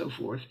good? So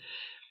forth.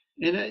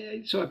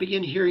 And so I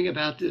began hearing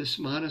about this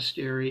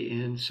monastery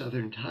in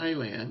southern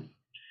Thailand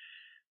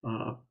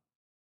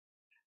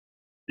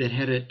that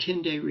had a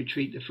 10-day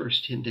retreat the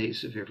first 10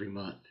 days of every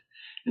month.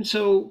 And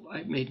so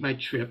I made my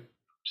trip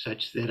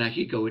such that I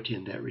could go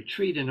attend that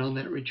retreat. And on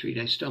that retreat,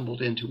 I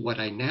stumbled into what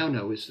I now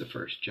know is the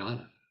first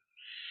jhana.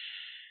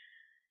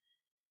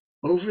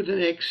 Over the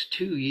next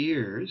 2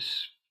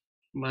 years,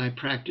 my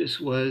practice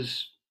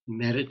was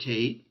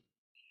meditate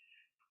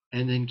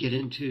and then get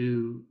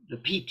into the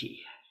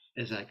piti,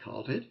 as I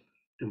called it.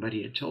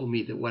 Somebody had told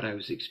me that what I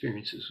was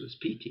experiencing was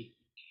piti.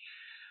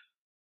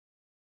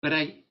 But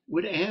I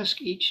would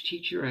ask each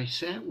teacher I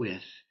sat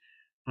with,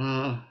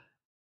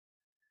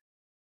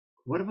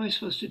 what am I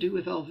supposed to do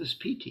with all this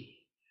piti?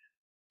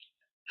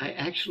 I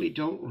actually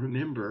don't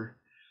remember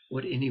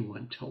what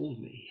anyone told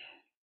me.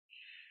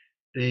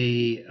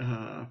 They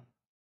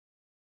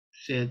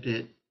said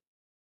that,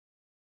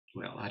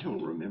 well, I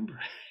don't remember.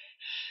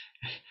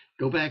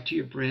 Go back to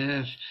your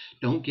breath.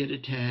 Don't get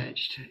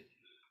attached.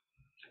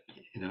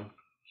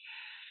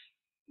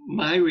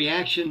 My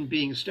reaction,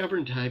 being a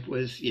stubborn type,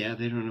 was, yeah,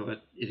 they don't know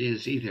what it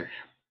is either.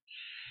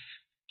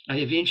 I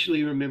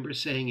eventually remember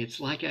saying, it's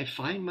like I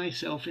find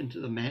myself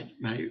into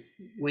my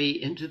way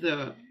into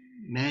the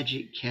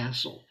magic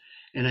castle,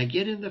 and I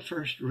get in the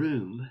first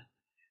room,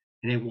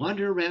 and I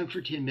wander around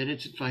for 10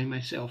 minutes and find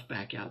myself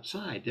back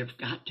outside. There've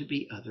got to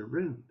be other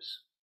rooms.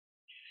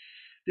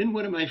 Then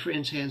one of my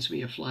friends hands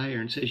me a flyer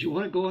and says, you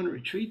want to go on a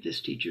retreat?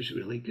 This teacher's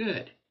really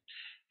good.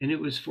 And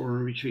it was for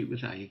a retreat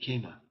with Ayya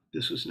Khema.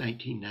 This was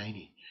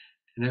 1990.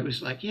 And I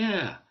was like,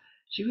 yeah,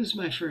 she was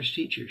my first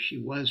teacher.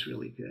 She was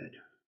really good.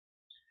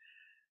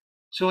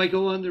 So I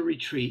go on the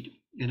retreat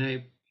and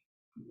I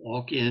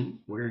walk in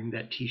wearing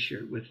that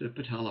t-shirt with the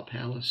Patala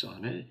Palace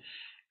on it.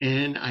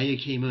 And Ayya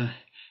Khema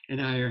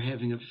and I are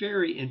having a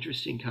very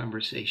interesting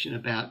conversation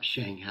about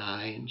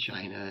Shanghai and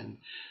China and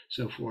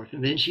so forth.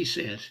 And then she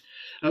says,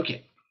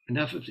 okay,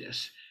 enough of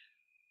this.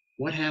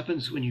 What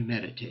happens when you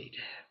meditate?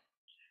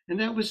 And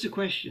that was the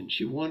question.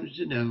 She wanted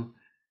to know,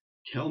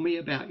 tell me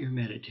about your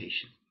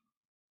meditation.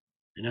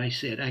 And I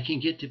said, I can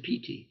get to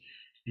piti.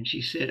 And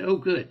she said, oh,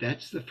 good,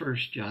 that's the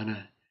first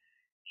jhana.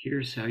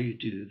 Here's how you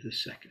do the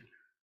second.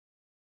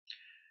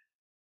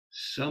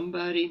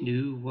 Somebody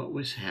knew what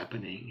was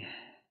happening,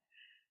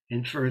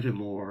 and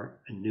furthermore,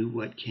 knew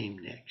what came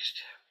next.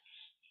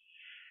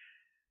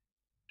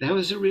 That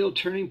was a real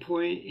turning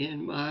point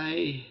in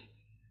my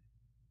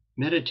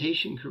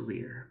meditation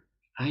career.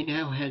 I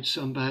now had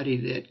somebody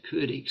that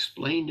could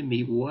explain to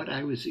me what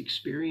I was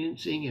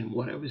experiencing and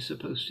what I was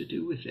supposed to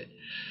do with it.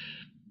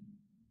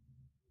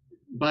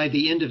 By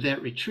the end of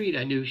that retreat,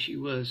 I knew she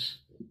was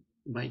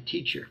my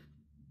teacher.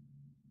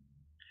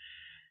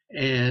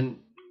 And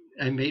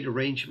I made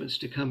arrangements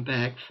to come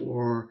back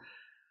for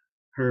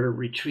her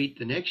retreat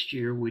the next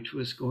year, which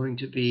was going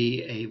to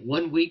be a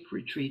 1-week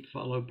retreat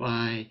followed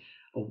by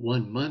a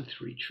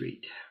 1-month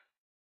retreat.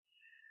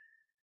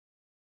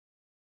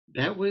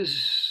 That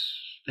was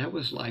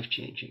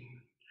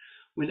life-changing.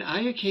 When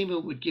Ayya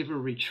Khema would give a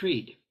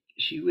retreat,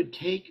 she would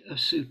take a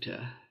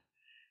sutta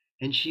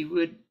and she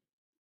would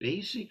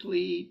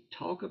basically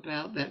talk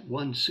about that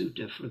one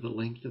sutta for the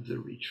length of the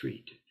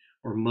retreat,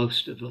 or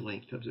most of the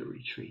length of the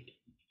retreat.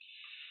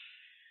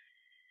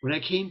 When I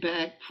came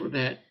back for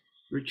that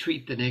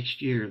retreat the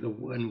next year, the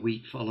 1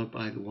 week followed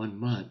by the 1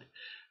 month,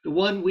 the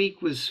 1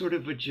 week was sort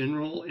of a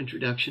general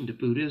introduction to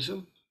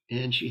Buddhism,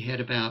 and she had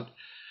about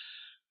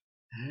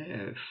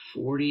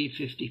 40,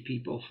 50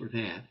 people for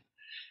that.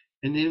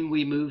 And then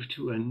we moved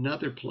to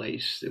another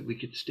place that we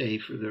could stay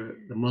for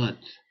the month.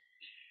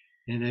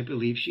 And I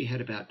believe she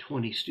had about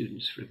 20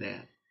 students for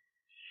that.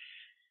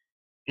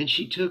 And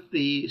she took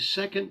the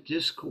second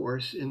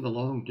discourse in the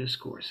long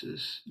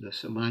discourses, the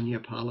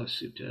Samanyapala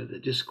Sutta, the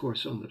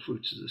discourse on the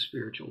fruits of the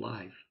spiritual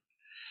life.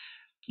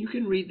 You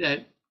can read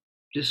that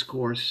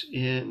discourse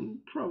in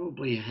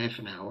probably a half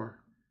an hour.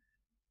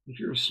 If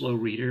you're a slow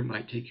reader, it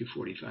might take you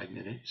 45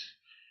 minutes.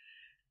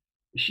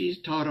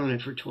 She's taught on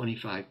it for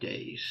 25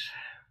 days,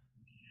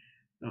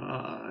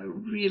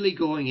 really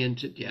going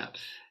into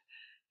depth.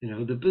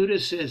 The Buddha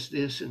says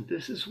this, and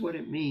this is what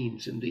it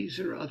means, and these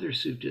are other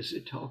suttas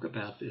that talk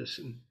about this,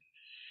 and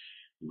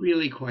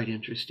really quite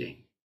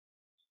interesting.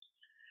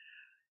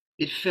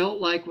 It felt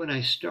like when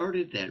I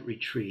started that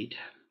retreat,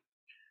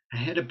 I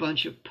had a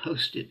bunch of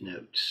Post-it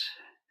notes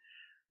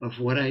of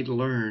what I'd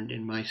learned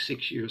in my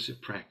 6 years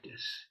of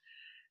practice.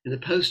 And the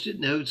Post-it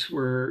notes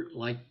were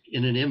like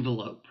in an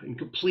envelope and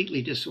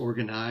completely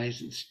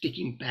disorganized and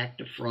sticking back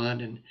to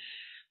front.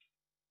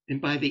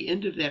 And by the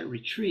end of that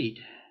retreat,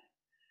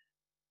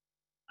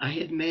 I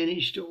had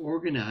managed to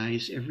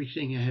organize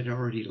everything I had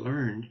already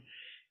learned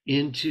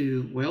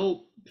into,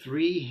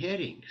 3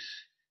 headings: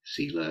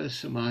 Sila,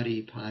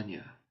 Samadhi,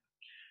 Panya,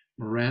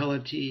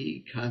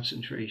 morality,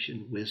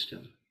 concentration,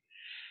 wisdom.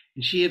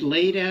 And she had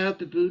laid out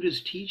the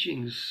Buddha's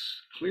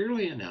teachings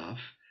clearly enough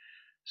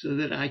so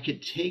that I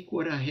could take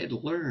what I had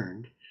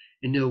learned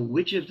and know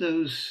which of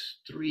those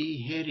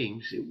 3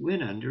 headings it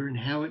went under and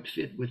how it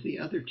fit with the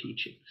other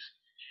teachings.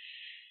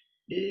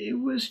 It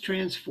was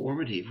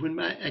transformative. When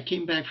I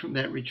came back from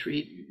that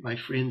retreat, my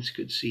friends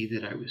could see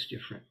that I was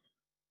different.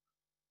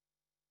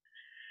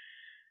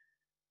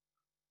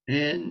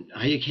 And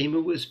Ayya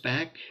Khema was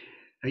back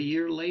a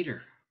year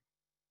later.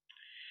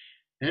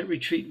 That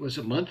retreat was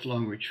a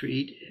month-long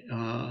retreat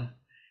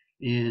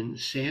in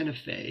Santa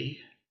Fe.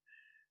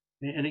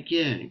 And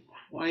again,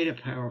 quite a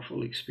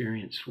powerful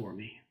experience for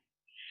me.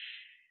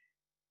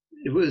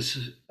 It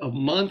was a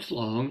month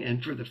long,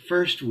 and for the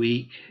first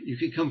week, you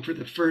could come for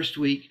the first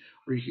week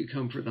or you could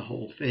come for the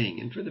whole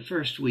thing. And for the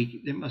first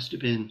week, there must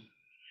have been,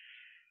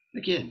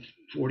 again,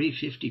 40,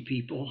 50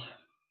 people.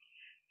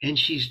 And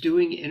she's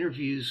doing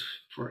interviews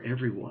for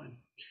everyone.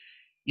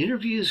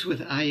 Interviews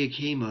with Ayya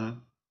Khema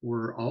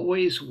were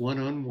always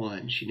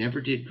one-on-one. She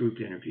never did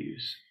group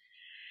interviews.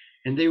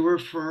 And they were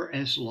for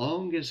as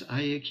long as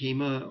Ayya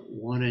Khema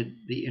wanted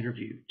the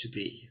interview to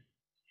be.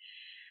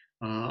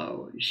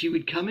 She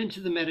would come into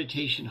the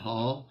meditation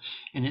hall,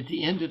 and at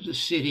the end of the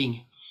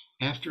sitting,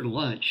 after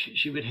lunch,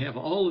 she would have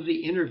all of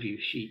the interview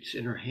sheets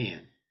in her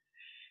hand.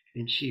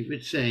 And she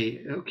would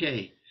say,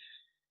 okay,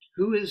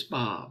 who is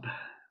Bob?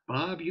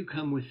 Bob, you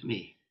come with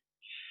me.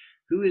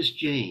 Who is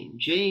Jane?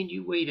 Jane,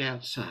 you wait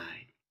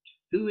outside.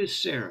 Who is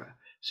Sarah?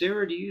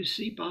 Sarah, do you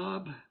see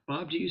Bob?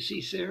 Bob, do you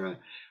see Sarah?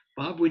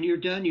 Bob, when you're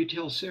done, you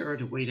tell Sarah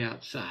to wait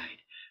outside.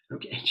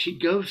 Okay, and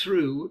she'd go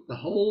through the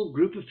whole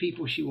group of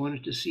people she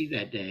wanted to see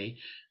that day,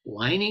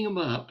 lining them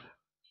up,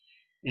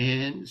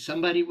 and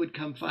somebody would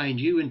come find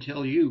you and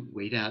tell you,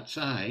 wait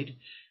outside,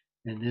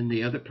 and then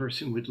the other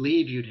person would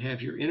leave. You'd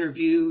have your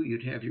interview.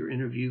 You'd have your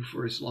interview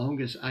for as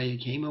long as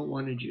Ayya Khema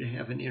wanted you to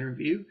have an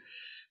interview.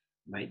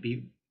 Might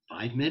be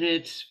 5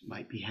 minutes,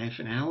 might be half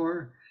an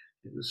hour.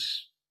 It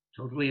was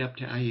totally up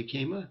to Ayya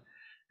Khema.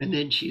 And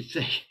then she'd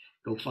say,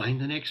 go find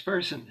the next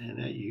person,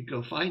 and you'd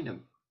go find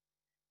them.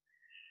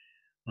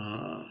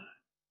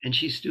 And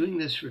she's doing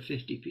this for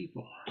 50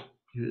 people.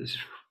 It was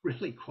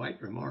really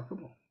quite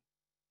remarkable.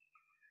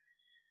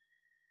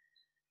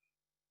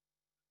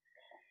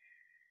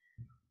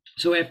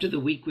 So after the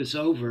week was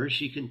over,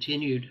 she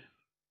continued.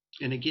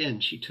 And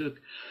again, she took,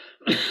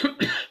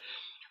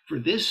 for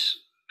this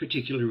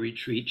particular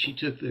retreat, she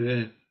took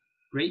the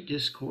Great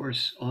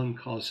Discourse on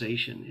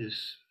Causation,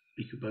 is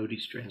Bhikkhu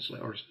Bodhi's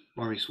translation, or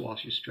Mari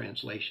Swashi's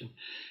translation.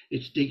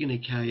 It's Digha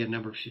Nikaya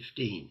number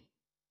 15.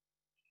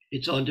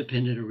 It's on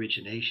dependent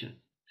origination.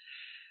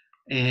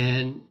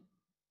 And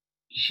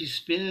she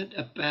spent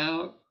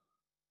about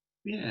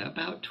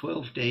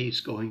 12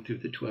 days going through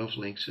the 12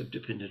 links of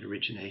dependent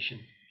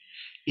origination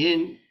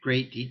in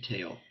great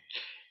detail.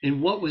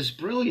 And what was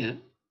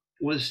brilliant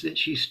was that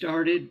she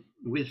started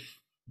with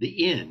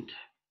the end,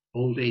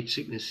 old age,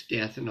 sickness,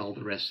 death, and all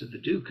the rest of the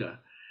dukkha.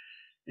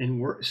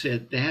 and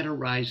said that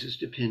arises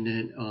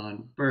dependent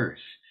on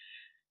birth.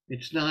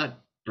 It's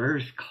not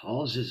birth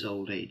causes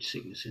old age,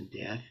 sickness, and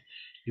death.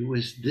 It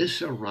was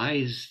this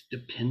arise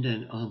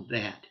dependent on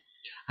that.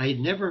 I had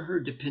never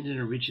heard dependent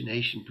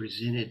origination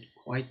presented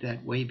quite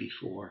that way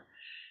before,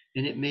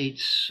 and it made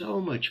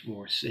so much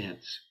more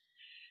sense.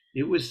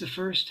 It was the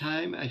first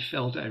time I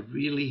felt I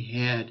really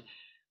had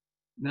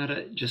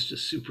not just a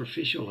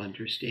superficial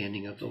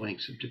understanding of the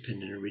links of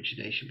dependent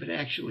origination, but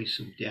actually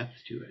some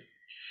depth to it.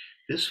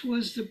 This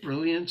was the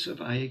brilliance of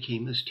Ayya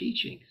Khema's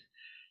teachings.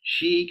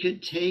 She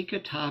could take a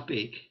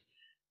topic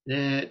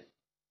that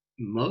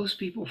most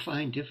people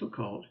find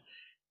difficult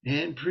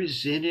and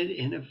present it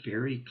in a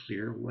very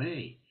clear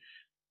way.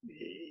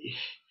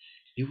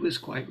 It was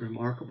quite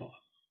remarkable.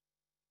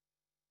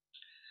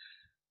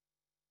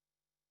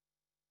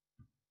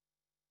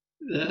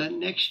 The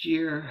next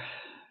year,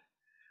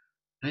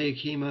 Ayya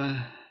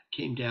Khema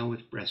came down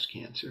with breast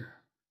cancer.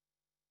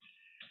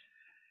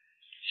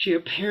 She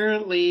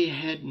apparently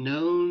had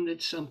known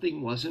that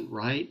something wasn't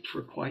right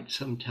for quite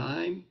some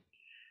time,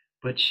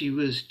 but she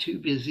was too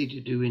busy to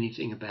do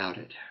anything about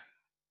it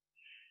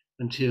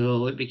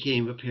until it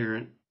became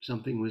apparent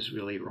something was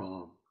really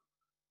wrong.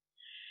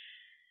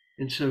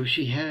 And so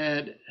she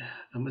had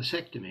a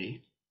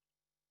mastectomy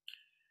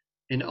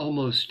and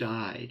almost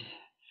died.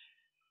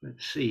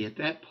 Let's see, at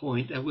that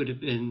point, that would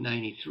have been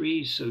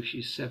 93, so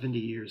she's 70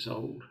 years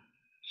old.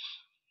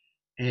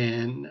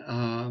 And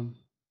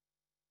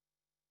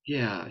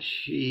yeah,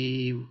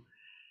 she's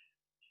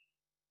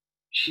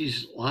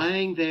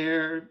lying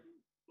there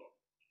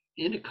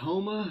in a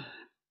coma,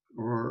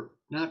 or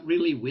not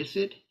really with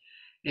it,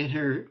 and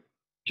her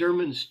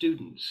German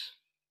students.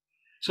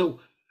 So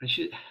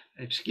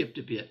I've skipped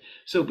a bit.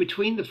 So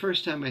between the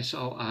first time I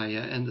saw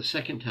Ayya and the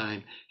second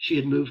time, she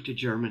had moved to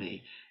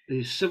Germany.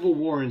 The civil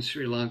war in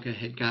Sri Lanka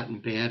had gotten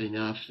bad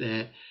enough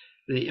that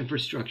the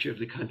infrastructure of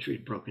the country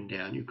had broken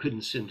down. You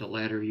couldn't send a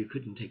letter, you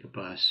couldn't take a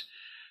bus.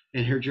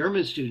 And her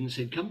German students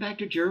said, "Come back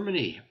to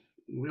Germany.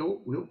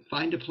 We'll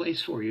find a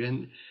place for you."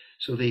 And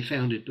so they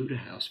founded Buddha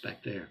House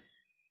back there.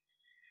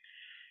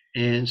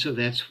 And so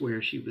that's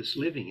where she was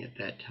living at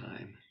that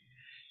time.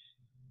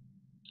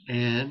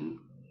 And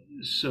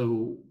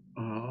so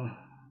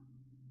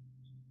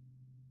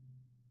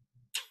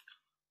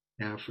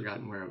now I've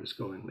forgotten where I was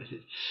going with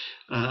it.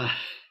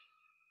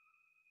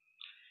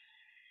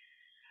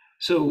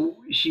 So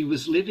she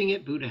was living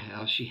at Buddha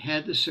House. She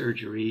had the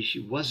surgery. She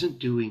wasn't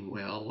doing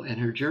well. And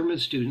her German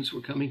students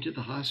were coming to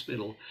the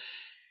hospital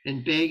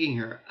and begging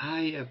her,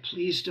 "Ayya,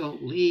 please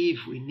don't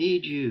leave. We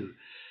need you.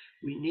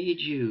 We need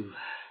you."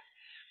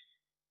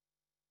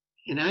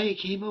 And Ayya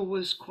Khema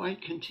was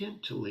quite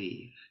content to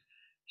leave.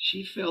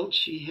 She felt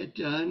she had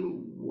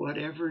done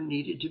whatever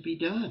needed to be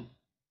done,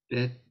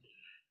 that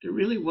there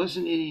really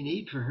wasn't any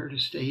need for her to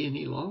stay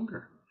any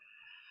longer.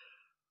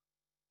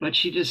 But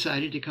she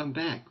decided to come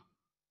back.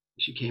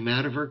 She came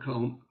out of her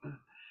coma,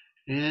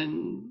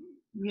 and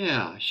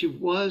yeah, she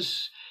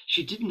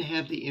didn't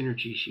have the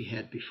energy she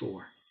had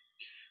before,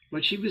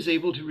 but she was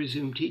able to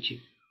resume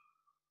teaching.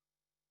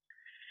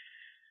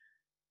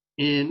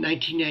 In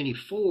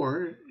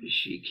 1994,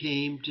 she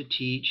came to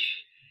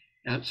teach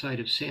outside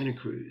of Santa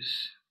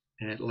Cruz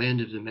at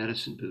Land of the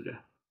Medicine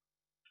Buddha.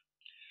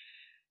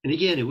 And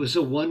again, it was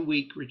a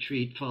 1-week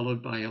retreat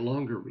followed by a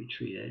longer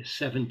retreat, a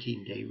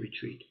 17-day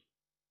retreat.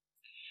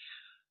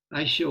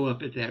 I show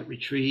up at that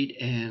retreat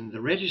and the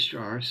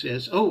registrar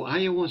says, "Oh,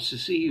 Ayya wants to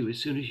see you as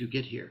soon as you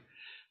get here."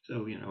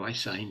 So, I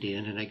signed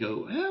in and I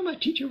go, "Oh, my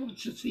teacher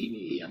wants to see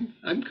me.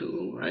 I'm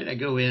cool, right?" I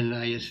go in and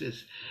Ayya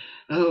says,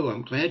 "Oh,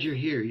 I'm glad you're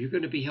here. You're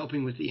going to be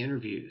helping with the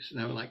interviews."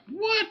 And I'm like,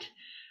 "What?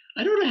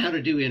 I don't know how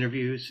to do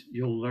interviews."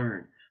 "You'll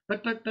learn."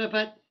 But.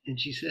 And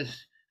she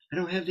says, "I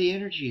don't have the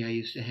energy I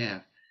used to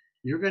have.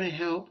 You're going to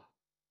help.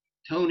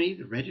 Tony,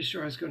 the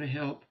registrar, is going to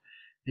help.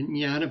 And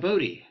Jnana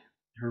Bodhi,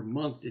 her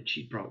monk that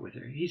she brought with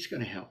her, he's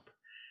going to help.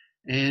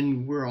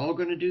 And we're all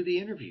going to do the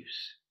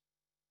interviews.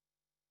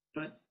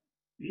 But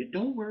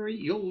don't worry,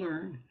 you'll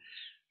learn."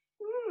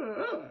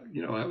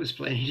 I was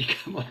planning to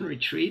come on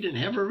retreat and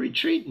have a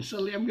retreat, and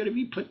suddenly I'm going to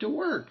be put to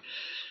work.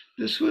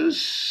 I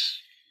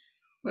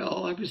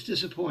was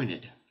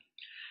disappointed.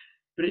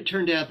 But it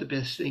turned out the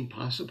best thing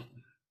possible.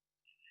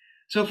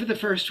 So for the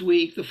first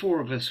week, the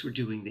 4 of us were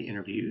doing the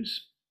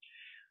interviews.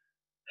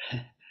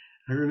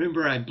 I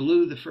remember I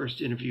blew the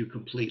first interview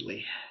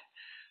completely.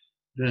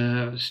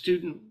 The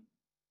student,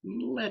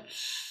 let's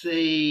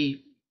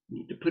say,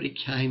 to put it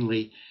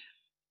kindly,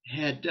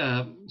 had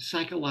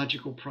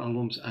psychological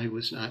problems I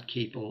was not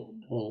capable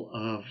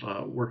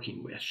of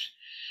working with,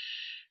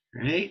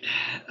 right?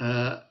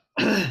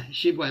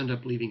 She wound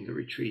up leaving the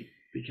retreat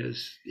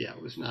because, it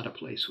was not a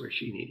place where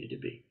she needed to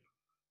be.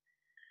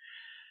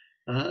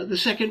 The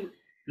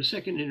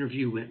second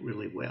interview went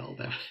really well.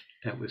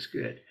 That was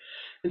good.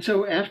 And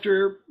so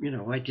after,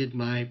 I did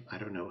my,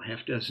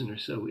 half dozen or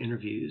so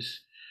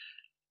interviews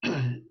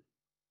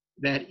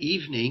that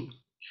evening.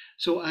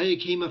 So Ayya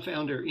Khema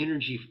found her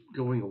energy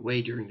going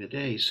away during the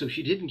day. So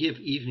she didn't give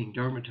evening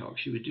Dharma talk.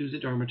 She would do the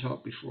Dharma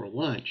talk before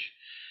lunch.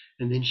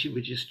 and then she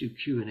would just do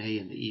Q&A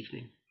in the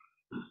evening.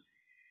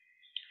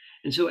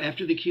 And so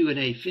after the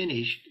Q&A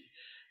finished,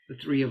 the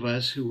three of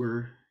us who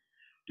were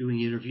doing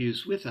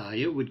interviews with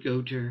Ayya would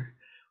go to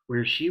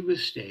where she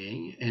was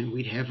staying, and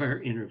we'd have our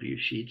interview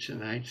sheets,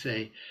 and I'd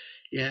say,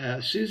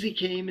 yeah, Susie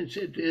came and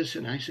said this,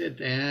 and I said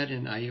that,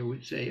 and Ayya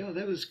would say, oh,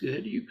 that was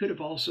good. You could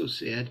have also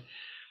said.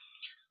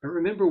 I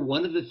remember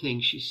one of the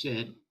things she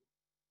said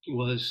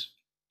was,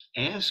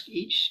 ask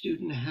each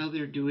student how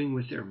they're doing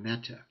with their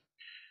metta.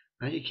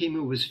 Ayya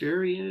Khema was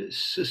very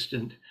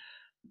insistent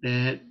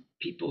that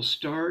people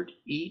start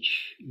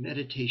each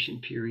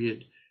meditation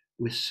period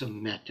with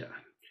some metta.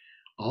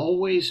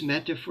 Always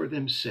metta for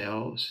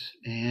themselves,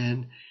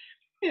 and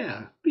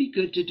yeah, be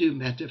good to do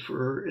metta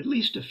for at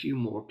least a few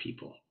more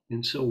people.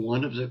 And so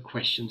one of the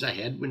questions I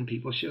had when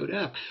people showed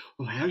up,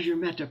 well, how's your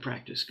metta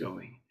practice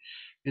going?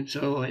 And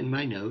so in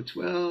my notes,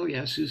 well,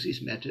 yeah,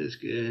 Susie's metta is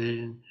good,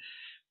 and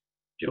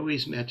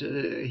Joey's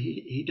metta,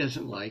 he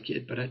doesn't like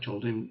it, but I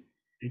told him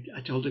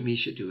he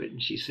should do it.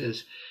 And she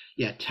says,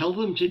 yeah, tell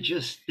them to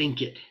just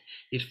think it.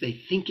 If they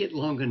think it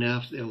long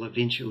enough, they'll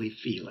eventually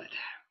feel it.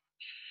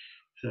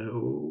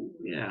 So,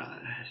 yeah.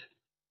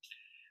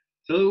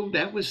 So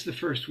that was the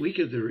first week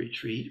of the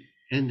retreat.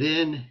 And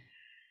then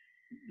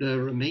the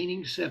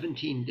remaining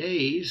 17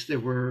 days, there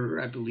were,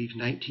 I believe,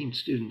 19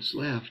 students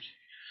left.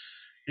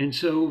 And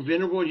so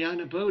Venerable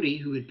Yana Bodhi,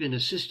 who had been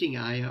assisting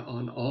Ayya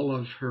on all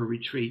of her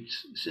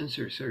retreats since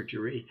her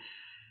surgery,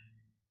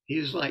 he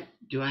was like,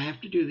 do I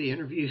have to do the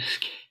interviews?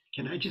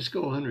 Can I just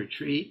go on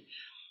retreat?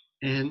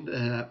 And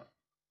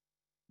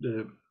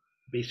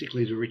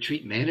basically the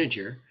retreat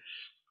manager,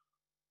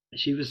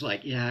 she was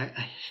like, yeah,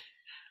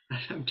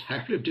 I'm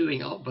tired of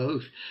doing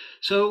both.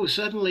 So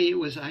suddenly it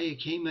was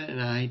Ayya Khema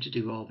and I to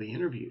do all the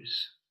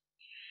interviews.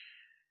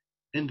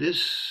 And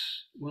this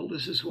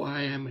is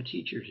why I'm a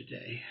teacher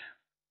today.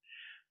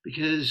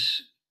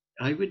 Because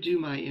I would do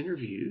my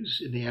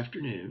interviews in the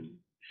afternoon,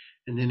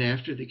 and then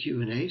after the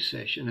Q&A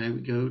session, I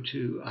would go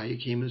to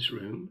Ayya Khema's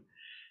room,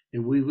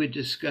 and we would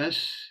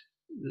discuss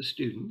the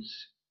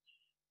students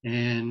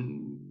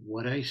and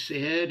what I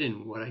said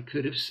and what I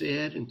could have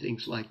said and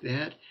things like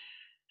that.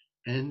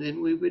 And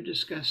then we would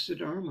discuss the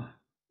Dharma.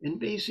 And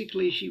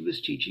basically, she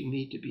was teaching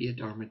me to be a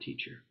Dharma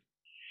teacher.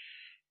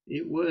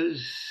 It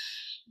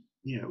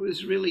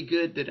was really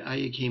good that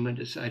Ayya Khema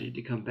decided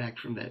to come back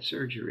from that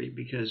surgery,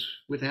 because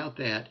without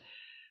that,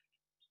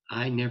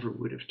 I never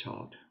would have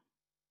taught.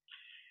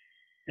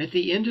 At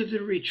the end of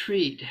the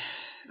retreat,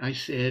 I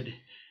said,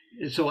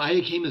 so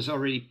Ayya Khema is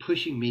already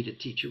pushing me to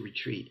teach a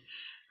retreat.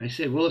 I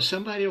said, well, if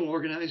somebody will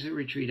organize a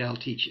retreat, I'll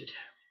teach it.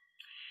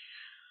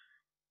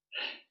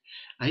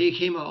 Ayya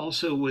Khema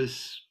also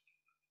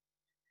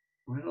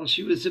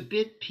she was a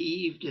bit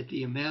peeved at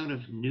the amount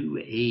of New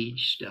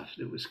Age stuff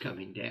that was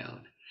coming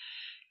down.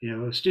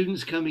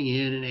 Students coming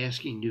in and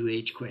asking New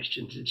Age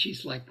questions. And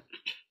she's like,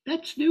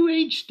 that's New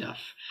Age stuff.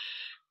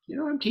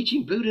 I'm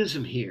teaching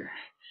Buddhism here.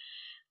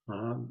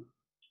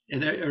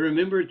 And I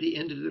remember at the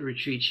end of the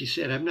retreat, she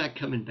said, I'm not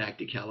coming back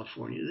to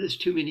California. There's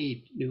too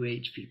many New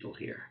Age people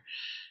here.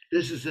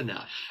 This is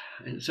enough.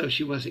 And so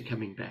she wasn't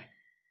coming back.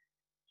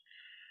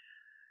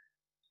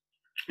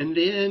 And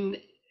then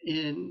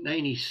in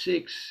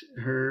 96,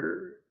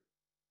 her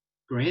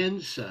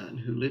grandson,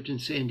 who lived in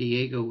San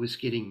Diego, was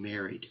getting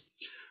married.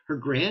 Her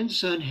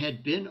grandson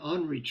had been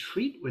on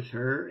retreat with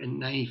her in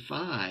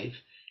 95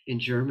 in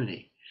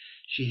Germany.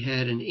 She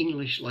had an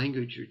English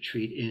language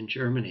retreat in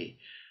Germany.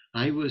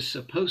 I was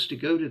supposed to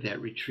go to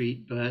that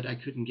retreat, but I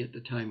couldn't get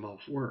the time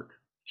off work.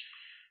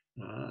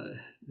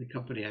 The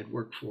company I'd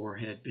worked for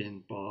had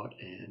been bought,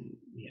 and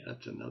yeah,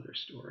 that's another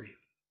story.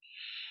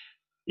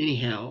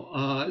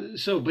 Anyhow,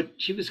 but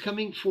she was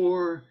coming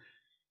for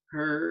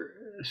her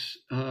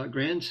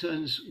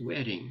grandson's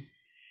wedding,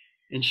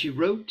 and she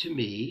wrote to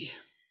me,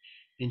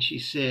 and she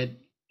said,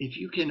 if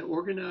you can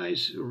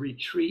organize a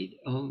retreat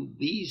on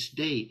these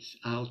dates,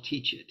 I'll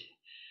teach it.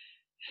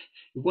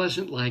 It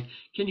wasn't like,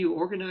 can you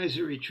organize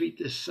a retreat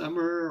this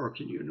summer, or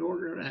can you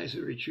organize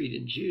a retreat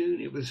in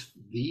June? It was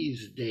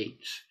these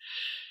dates.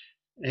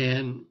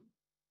 And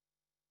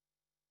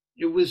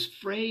it was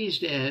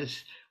phrased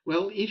as,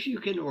 well, if you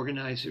can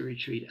organize a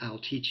retreat, I'll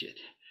teach it.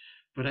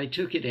 But I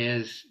took it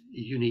as,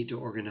 you need to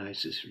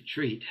organize this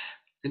retreat.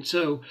 And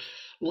so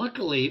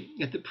luckily,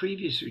 at the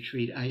previous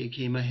retreat, Ayya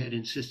Khema had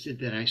insisted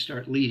that I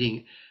start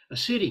leading a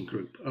sitting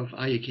group of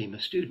Ayya Khema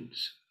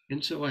students.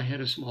 And so I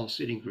had a small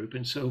sitting group.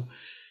 And so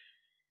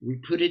we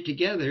put it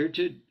together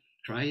to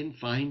try and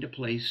find a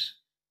place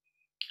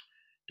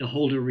to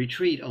hold a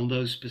retreat on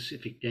those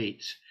specific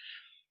dates.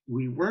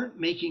 We weren't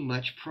making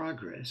much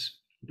progress,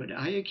 but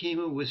Ayya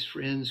Khema was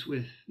friends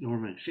with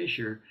Norman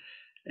Fisher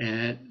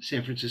at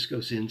San Francisco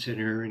Zen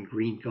Center and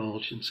Green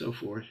Gulch and so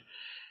forth.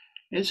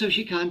 And so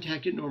she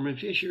contacted Norman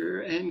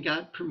Fisher and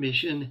got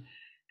permission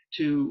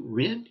to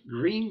rent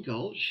Green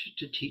Gulch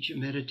to teach a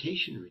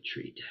meditation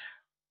retreat.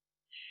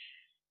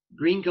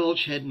 Green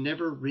Gulch had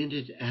never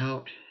rented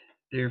out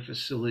their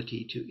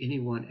facility to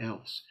anyone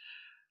else,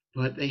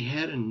 but they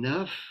had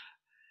enough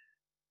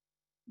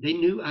they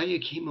knew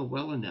Ayya Khema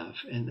well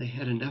enough, and they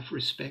had enough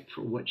respect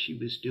for what she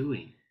was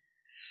doing,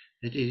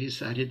 that they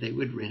decided they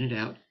would rent it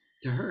out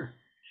to her.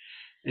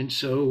 And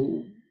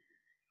so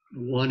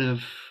one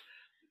of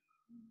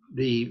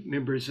the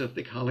members of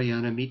the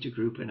Kalyana Metta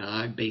group and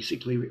I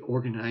basically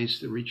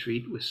organized the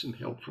retreat with some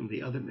help from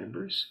the other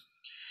members.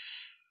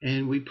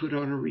 And we put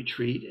on a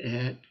retreat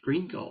at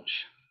Green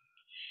Gulch.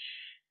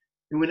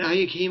 And when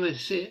Ayya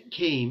Khema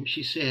came,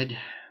 she said,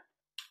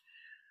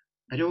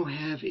 I don't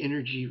have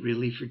energy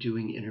really for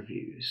doing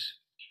interviews.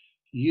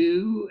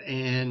 You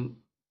and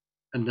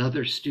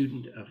another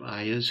student of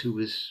Ayya's who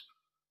was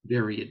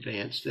very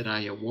advanced that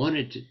Ayya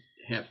wanted to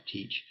have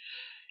teach,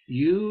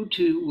 you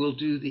two will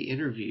do the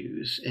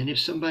interviews. And if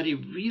somebody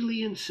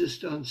really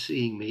insists on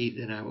seeing me,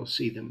 then I will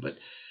see them. But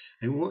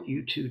I want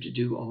you two to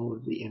do all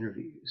of the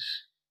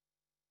interviews.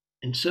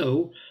 And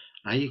so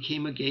Ayya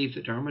Khema gave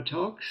the Dharma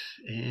talks,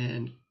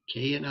 and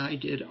Kay and I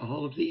did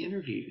all of the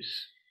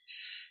interviews.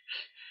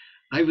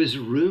 I was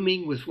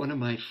rooming with one of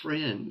my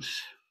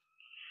friends,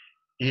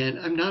 and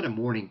I'm not a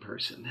morning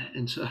person,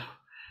 and so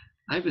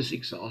I was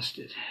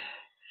exhausted.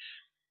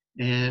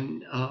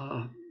 And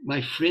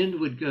my friend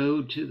would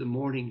go to the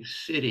morning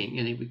sitting,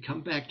 and he would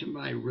come back to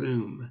my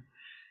room,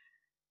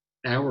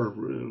 our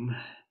room,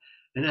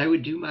 and I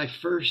would do my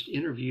first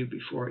interview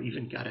before I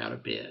even got out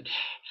of bed.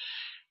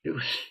 It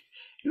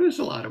was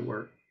a lot of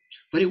work,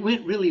 but it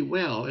went really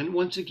well. And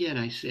once again,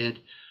 I said,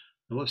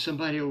 well, if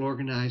somebody will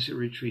organize a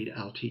retreat,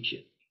 I'll teach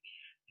it.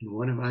 And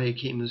one of Ayya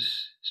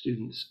Khema's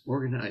students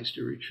organized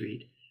a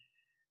retreat,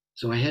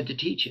 so I had to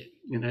teach it.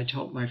 And I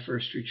taught my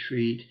first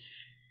retreat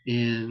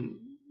in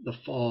the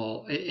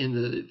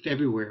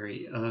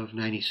February of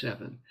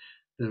 97.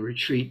 The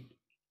retreat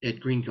at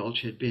Green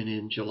Gulch had been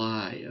in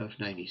July of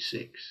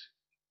 96.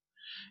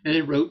 And I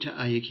wrote to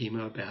Ayya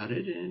Khema about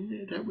it, and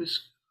it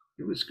was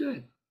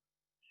good.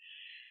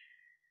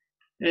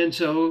 And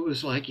so it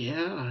was like,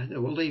 yeah,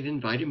 well, they've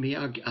invited me.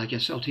 I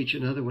guess I'll teach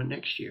another one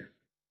next year.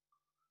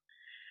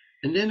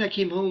 And then I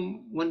came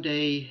home one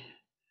day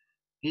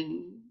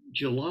in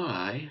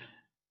July.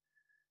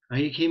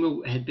 Ayya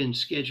Khema had been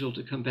scheduled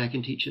to come back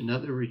and teach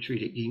another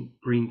retreat at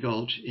Green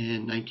Gulch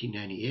in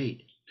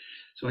 1998.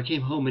 So I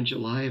came home in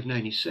July of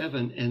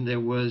 97, and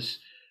there was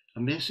a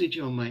message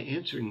on my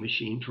answering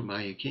machine from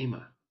Ayya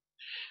Khema.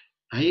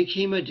 Ayya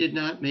Khema did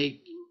not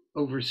make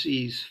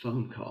overseas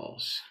phone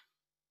calls.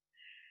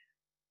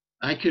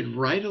 I could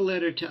write a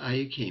letter to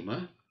Ayya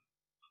Khema,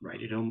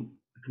 write it on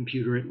a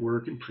computer at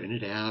work and print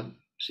it out,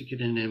 stick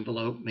it in an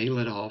envelope, mail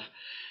it off.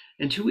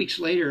 And 2 weeks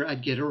later,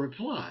 I'd get a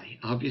reply,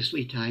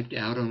 obviously typed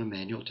out on a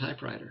manual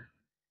typewriter.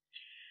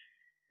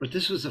 But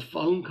this was a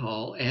phone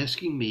call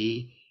asking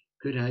me,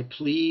 could I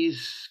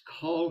please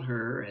call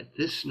her at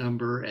this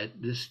number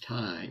at this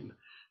time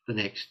the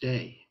next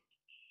day?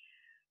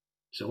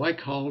 So I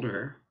called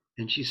her,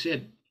 and she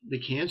said, the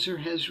cancer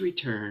has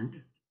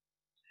returned.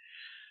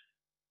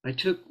 I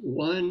took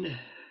one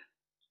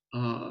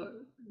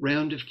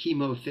round of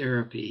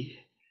chemotherapy.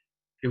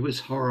 It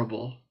was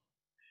horrible.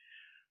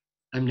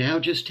 I'm now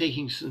just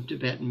taking some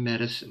Tibetan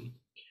medicine.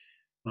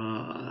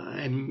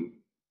 My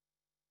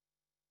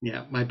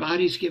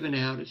body's given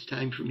out. It's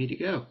time for me to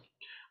go.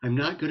 I'm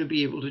not going to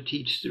be able to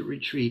teach the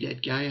retreat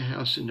at Gaia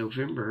House in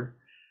November.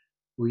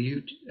 Will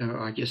you,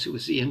 I guess it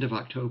was the end of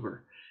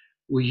October.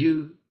 Will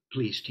you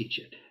please teach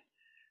it?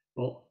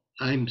 Well,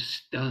 I'm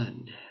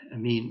stunned. I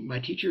mean, my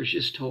teacher has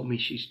just told me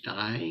she's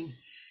dying,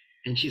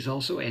 and she's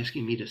also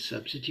asking me to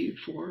substitute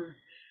for her.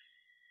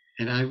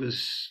 And I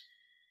was,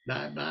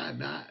 I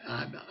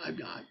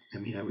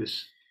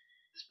was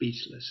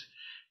speechless.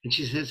 And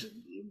she says,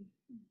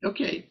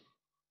 okay,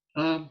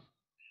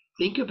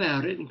 think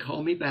about it and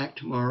call me back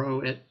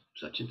tomorrow at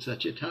such and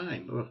such a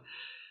time. Well,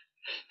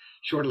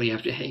 shortly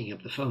after hanging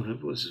up the phone,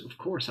 it was, of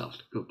course, I'll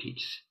go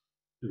teach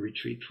the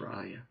retreat for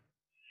Ayya.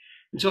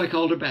 And so I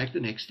called her back the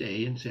next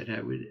day and said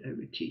I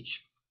would teach.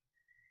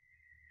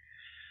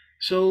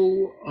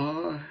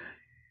 So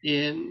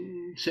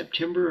in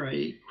September,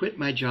 I quit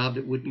my job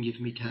that wouldn't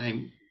give me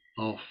time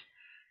off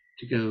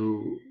to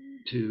go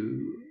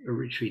to a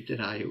retreat that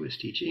Ayya was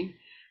teaching.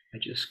 I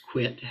just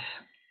quit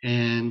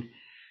and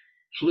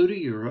flew to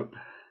Europe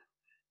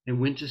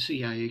and went to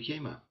see Ayya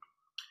Khema.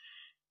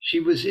 She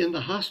was in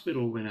the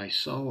hospital when I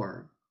saw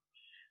her.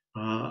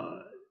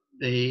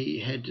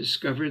 They had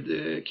discovered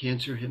the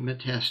cancer had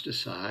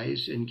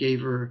metastasized and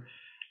gave her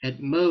at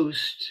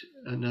most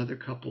another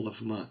couple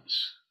of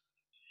months.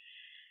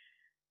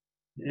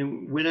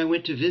 And when I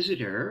went to visit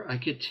her, I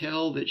could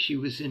tell that she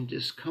was in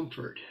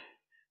discomfort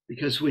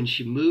because when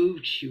she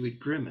moved, she would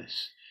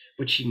grimace,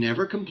 but she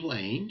never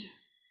complained.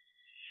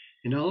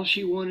 And all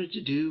she wanted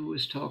to do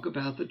was talk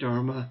about the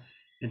Dharma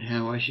and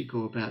how I should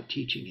go about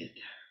teaching it.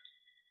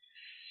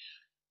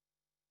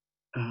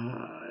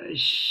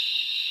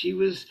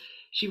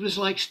 She was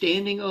like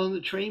standing on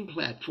the train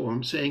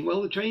platform saying,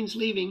 well, the train's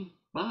leaving,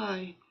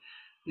 bye.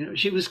 You know,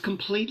 she was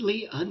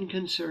completely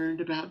unconcerned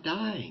about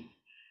dying.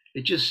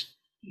 It just,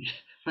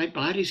 my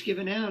body's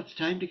given out, it's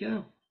time to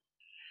go.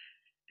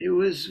 It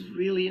was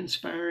really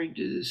inspiring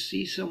to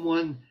see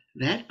someone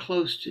that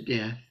close to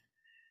death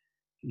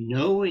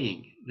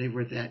knowing they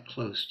were that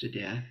close to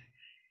death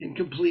and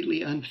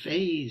completely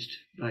unfazed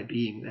by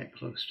being that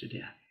close to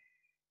death.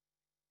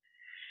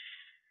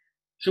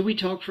 So we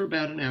talked for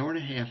about an hour and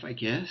a half, I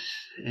guess,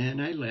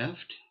 and I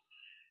left.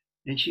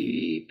 And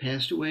she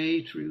passed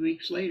away 3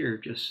 weeks later,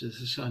 just as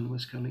the sun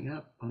was coming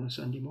up on a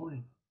Sunday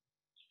morning.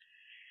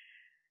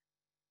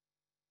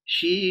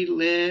 She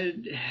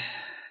led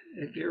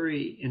a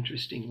very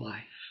interesting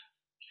life.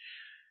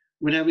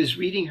 When I was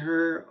reading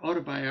her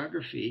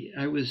autobiography,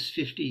 I was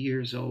 50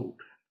 years old.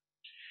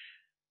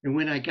 And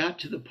when I got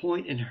to the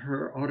point in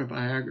her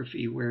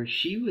autobiography where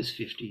she was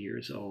 50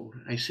 years old,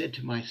 I said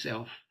to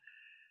myself,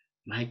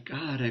 my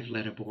God, I've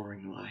led a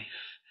boring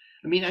life.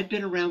 I mean, I'd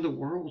been around the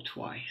world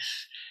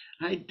twice.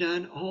 I'd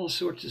done all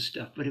sorts of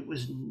stuff, but it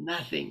was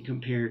nothing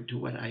compared to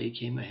what Ayya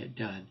Khema had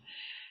done.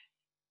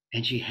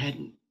 And she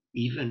hadn't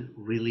even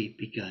really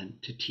begun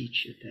to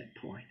teach at that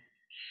point.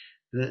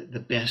 The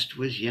best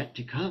was yet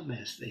to come,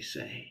 as they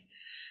say.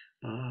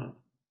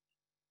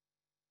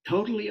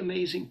 Totally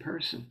amazing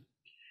person.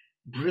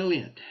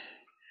 Brilliant.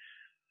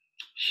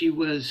 She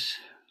was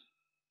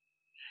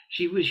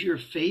your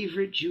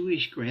favorite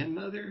Jewish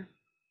grandmother,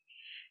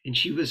 and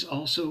she was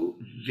also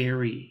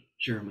very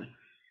German.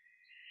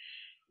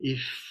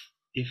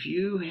 If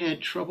you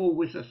had trouble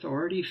with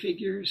authority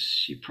figures,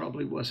 she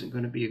probably wasn't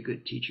going to be a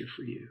good teacher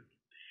for you.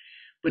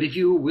 But if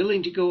you were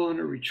willing to go on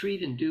a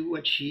retreat and do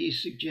what she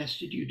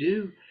suggested you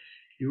do,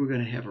 you were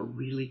going to have a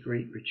really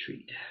great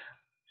retreat.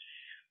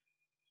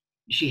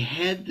 She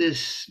had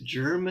this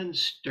German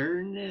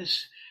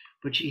sternness,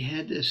 but she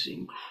had this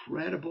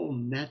incredible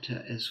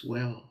metta as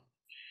well.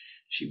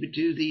 She would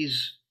do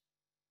these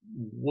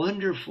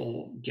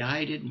wonderful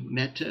guided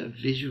metta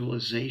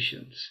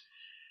visualizations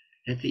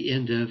at the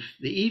end of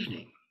the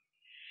evening.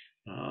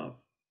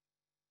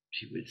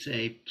 She would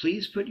say,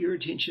 please put your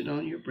attention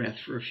on your breath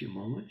for a few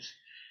moments.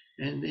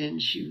 And then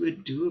she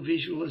would do a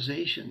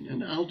visualization.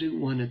 And I'll do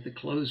one at the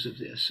close of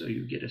this so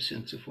you get a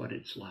sense of what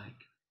it's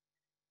like.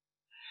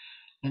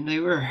 And they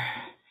were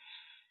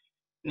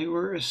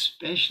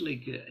especially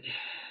good.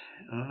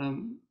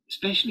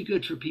 Especially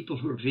good for people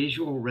who are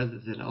visual rather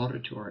than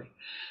auditory.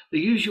 The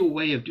usual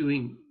way of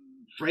doing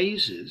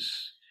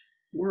phrases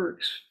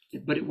works,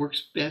 but it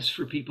works best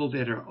for people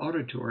that are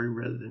auditory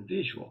rather than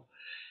visual.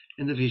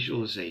 And the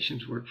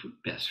visualizations work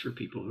best for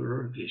people who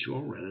are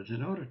visual rather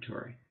than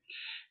auditory.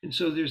 And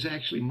so there's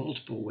actually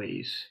multiple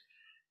ways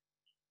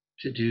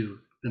to do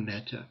the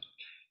metta.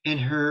 And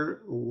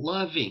her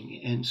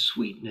loving and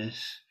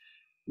sweetness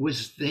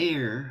was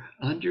there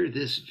under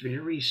this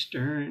very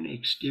stern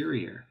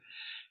exterior.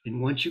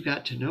 And once you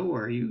got to know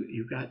her,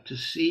 you got to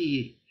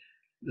see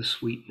the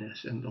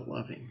sweetness and the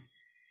loving.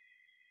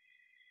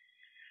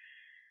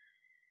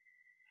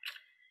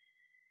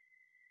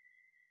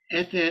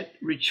 At that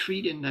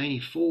retreat in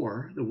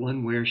 '94, the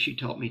one where she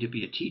taught me to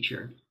be a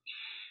teacher,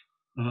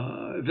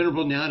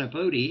 Venerable Jnana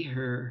Bodhi,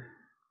 her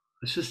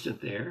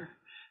assistant there,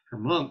 her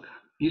monk,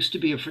 used to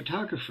be a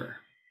photographer.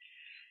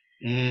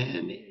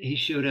 And he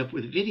showed up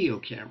with a video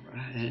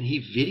camera and he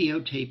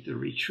videotaped the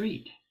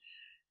retreat.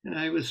 And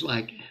I was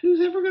like,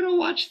 who's ever going to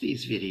watch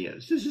these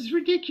videos? This is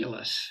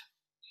ridiculous.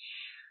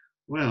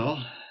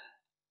 Well,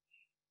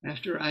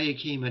 after Ayya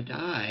Khema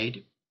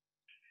died,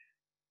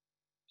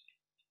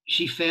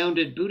 she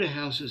founded Buddha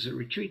House as a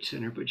retreat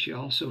center, but she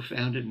also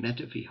founded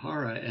Metta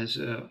Vihara as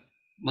a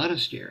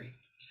monastery.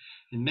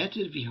 And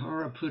Metta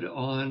Vihara put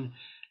on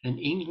an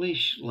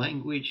English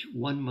language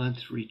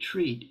 1-month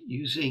retreat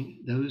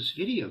using those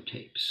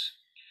videotapes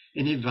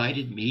and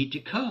invited me to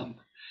come.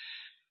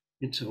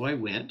 And so I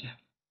went.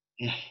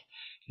 And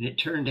it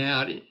turned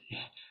out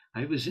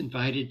I was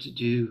invited to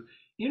do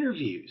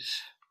interviews.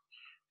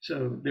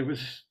 So there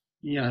was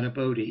Jnana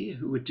Bodhi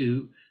who would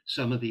do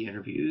some of the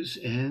interviews,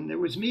 and there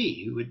was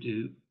me who would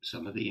do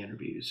some of the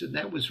interviews. And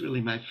that was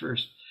really my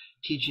first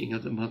teaching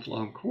of the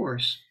month-long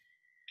course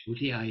with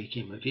the Ayya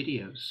Khema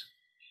videos.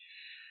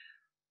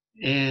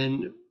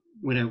 And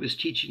when I was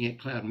teaching at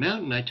Cloud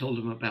Mountain, I told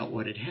them about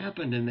what had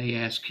happened, and they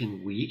asked,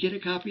 can we get a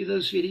copy of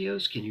those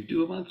videos? Can you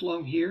do a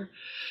month-long here?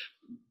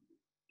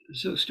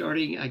 So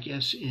starting, I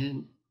guess,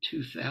 in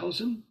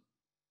 2000,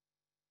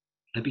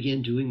 I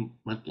began doing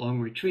month-long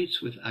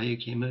retreats with Ayya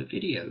Khema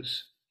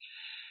videos.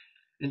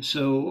 And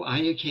so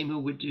Ayya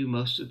Khema would do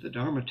most of the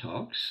Dharma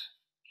talks,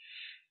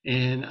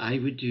 and I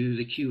would do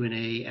the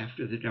Q&A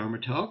after the Dharma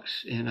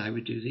talks, and I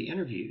would do the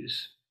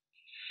interviews.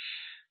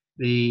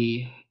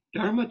 The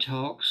Dharma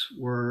talks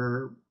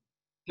were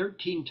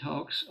 13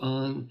 talks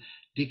on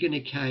Digha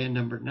Nikaya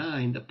number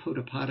 9, the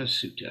Podapada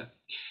Sutta.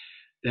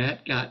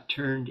 That got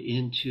turned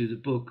into the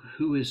book,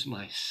 Who is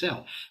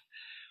Myself?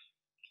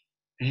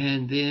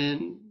 And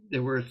then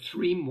there were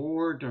 3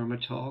 more Dharma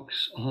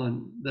talks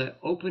on the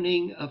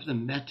opening of the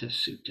Metta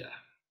Sutta.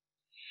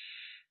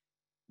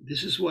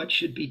 This is what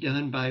should be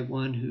done by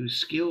one who's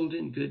skilled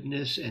in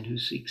goodness and who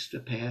seeks the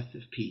path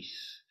of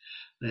peace.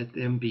 Let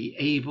them be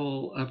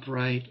able,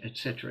 upright,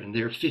 etc. And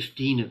there are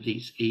 15 of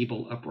these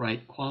able,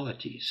 upright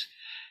qualities.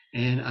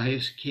 And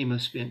Ayya Khema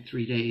spent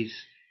 3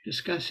 days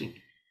discussing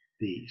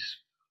these.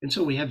 And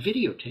so we have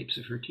videotapes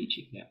of her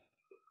teaching them.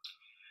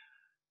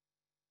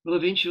 Well,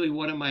 eventually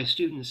one of my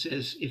students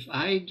says, if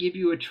I give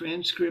you a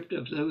transcript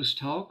of those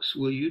talks,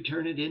 will you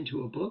turn it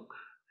into a book?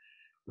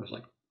 I was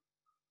like,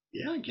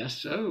 yeah, I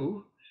guess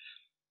so.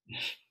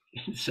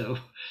 And so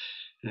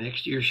the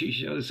next year she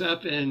shows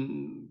up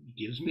and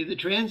gives me the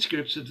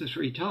transcripts of the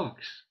 3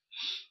 talks.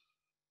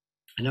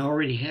 And I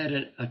already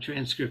had a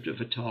transcript of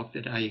a talk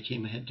that Ayya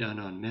Khema had done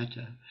on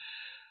Metta.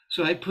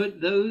 So I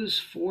put those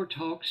 4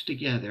 talks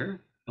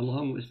together,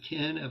 along with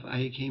 10 of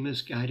Ayya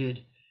Khema's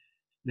guided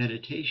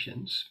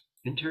meditations,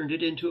 and turned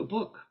it into a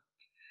book,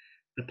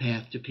 The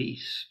Path to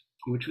Peace,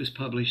 which was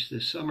published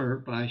this summer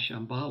by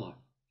Shambhala.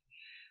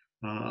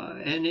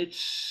 And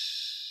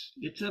it's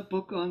a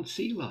book on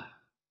Sila.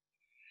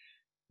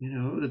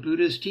 The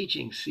Buddha's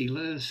teaching,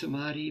 Sila,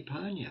 Samadhi,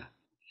 Panya.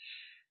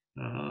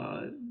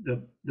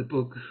 The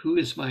book Who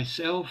is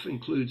Myself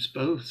includes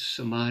both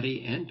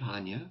Samadhi and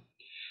Panya,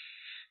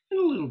 and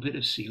a little bit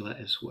of Sila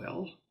as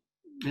well.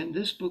 And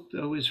this book,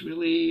 though, is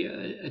really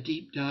a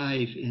deep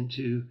dive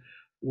into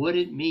what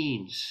it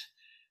means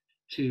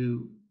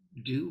to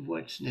do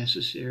what's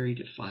necessary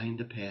to find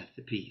the path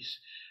to peace,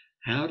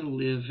 how to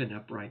live an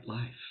upright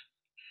life.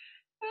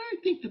 I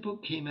think the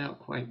book came out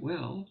quite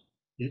well.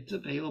 It's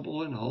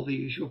available in all the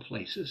usual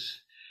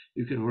places.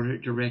 You can order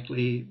it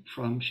directly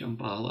from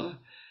Shambhala.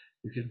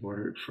 You can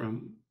order it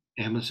from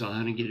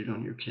Amazon and get it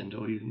on your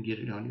Kindle. You can get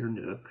it on your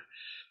Nook,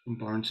 from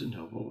Barnes &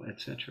 Noble,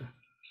 etc.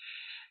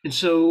 And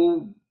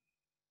so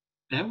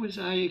that was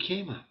Ayya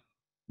Khema,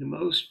 the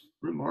most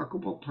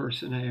remarkable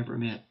person I ever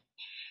met.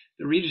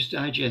 The Reader's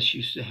Digest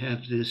used to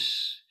have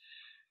this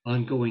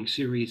ongoing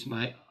series,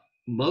 My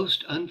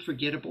Most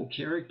Unforgettable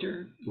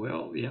Character.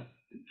 Well, yeah,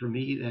 for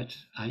me,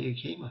 that's Ayya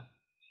Khema.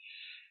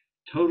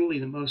 Totally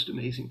the most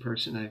amazing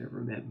person I've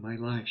ever met in my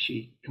life.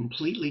 She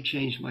completely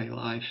changed my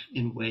life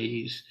in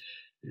ways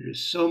that are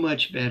so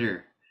much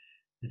better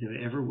than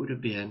it ever would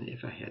have been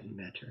if I hadn't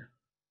met her.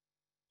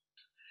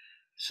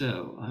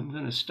 So I'm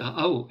going to stop.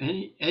 Oh,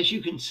 and as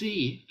you can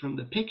see from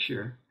the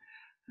picture,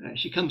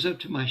 she comes up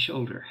to my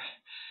shoulder.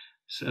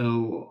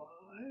 So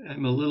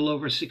I'm a little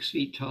over 6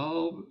 feet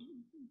tall,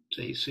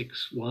 say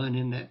 6'1"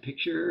 in that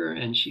picture,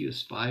 and she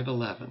was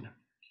 5'11".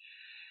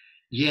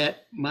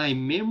 Yet my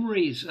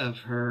memories of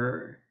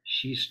her,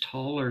 she's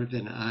taller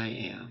than I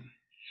am.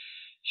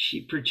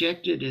 She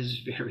projected as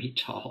very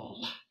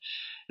tall.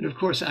 And of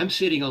course, I'm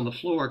sitting on the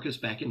floor because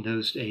back in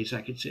those days,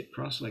 I could sit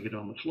cross-legged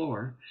on the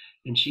floor,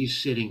 and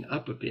she's sitting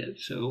up a bit.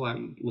 So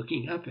I'm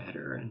looking up at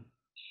her, and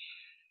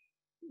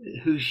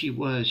who she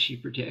was, she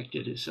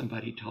projected as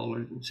somebody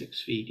taller than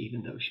 6 feet,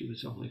 even though she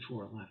was only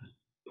 4'11".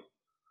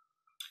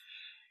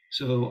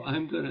 So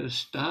I'm going to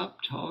stop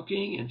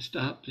talking and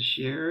stop the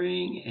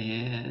sharing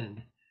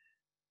and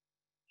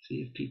see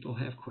if people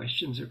have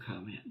questions or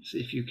comments.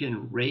 If you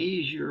can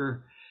raise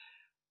your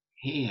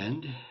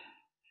hand,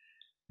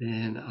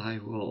 then I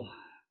will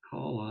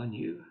call on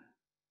you.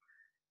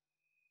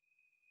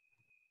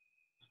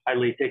 Hi,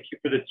 Leigh. Thank you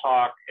for the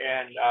talk,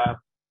 and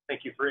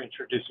thank you for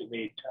introducing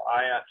me to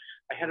Ayya.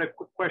 I had a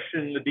quick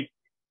question.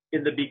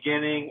 In the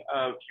beginning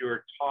of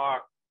your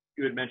talk,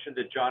 you had mentioned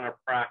that jhana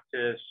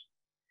practice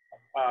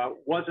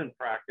wasn't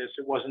practiced,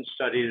 it wasn't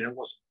studied, and it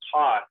wasn't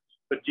taught.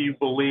 But do you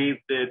believe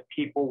that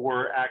people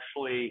were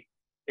actually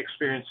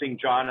experiencing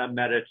jhana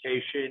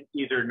meditation,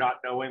 either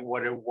not knowing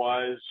what it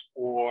was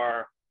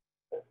or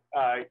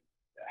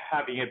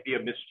having it be a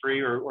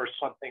mystery or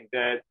something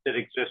that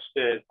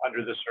existed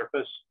under the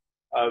surface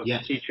of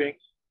teaching?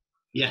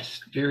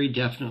 Yes, very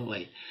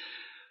definitely.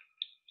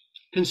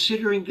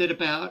 Considering that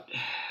about,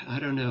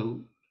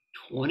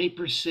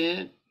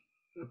 20%,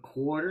 a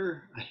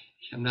quarter,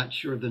 I'm not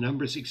sure of the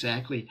numbers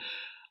exactly,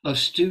 of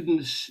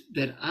students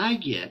that I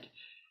get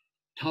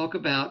talk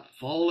about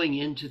falling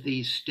into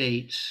these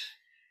states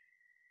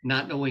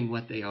not knowing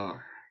what they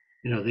are.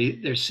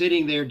 They're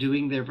sitting there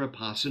doing their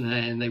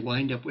vipassana and they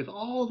wind up with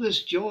all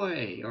this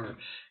joy or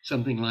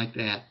something like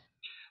that.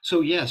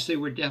 So yes, they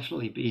were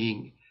definitely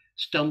being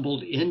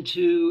stumbled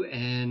into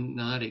and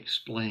not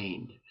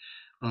explained.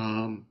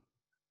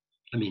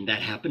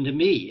 That happened to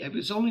me. It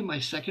was only my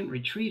second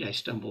retreat I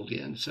stumbled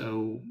in.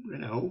 So,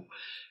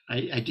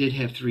 I did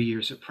have 3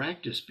 years of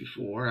practice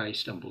before I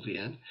stumbled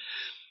in.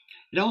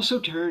 It also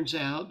turns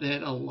out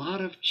that a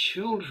lot of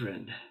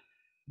children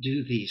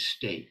do these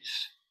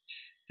states.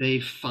 They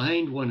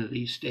find one of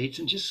these states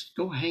and just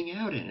go hang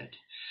out in it.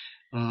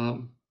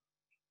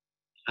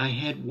 I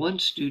had one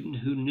student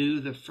who knew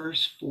the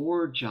first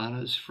 4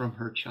 jhanas from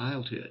her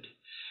childhood.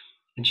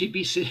 And she'd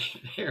be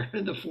sitting there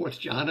in the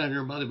 4th jhana and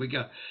her mother would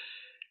go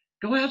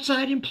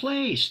outside and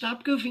play,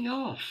 stop goofing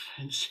off,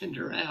 and send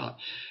her out.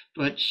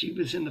 But she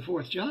was in the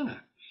 4th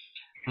jhana.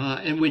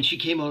 And when she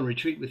came on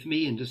retreat with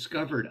me and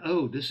discovered,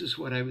 oh, this is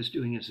what I was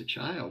doing as a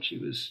child, she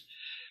was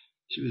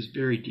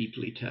very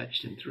deeply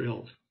touched and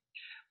thrilled.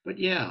 But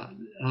yeah,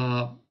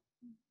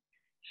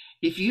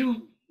 if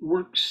you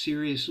work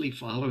seriously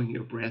following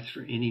your breath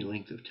for any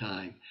length of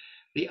time,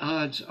 the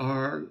odds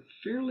are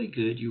fairly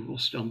good you will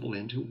stumble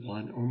into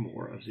one or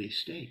more of these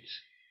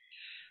states.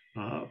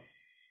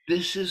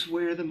 This is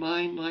where the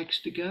mind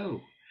likes to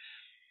go.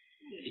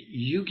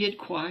 you get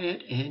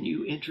quiet and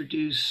you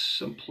introduce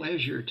some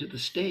pleasure to the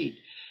state,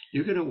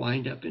 you're going to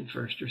wind up in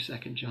first or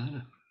second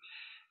jhana.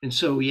 And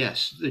so,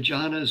 yes, the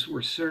jhanas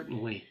were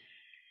certainly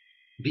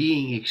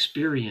being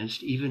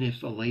experienced, even if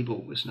the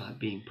label was not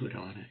being put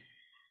on it.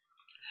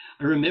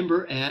 I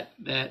remember at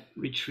that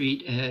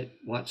retreat at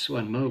Wat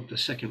Suan Mok, the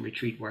second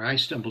retreat where I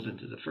stumbled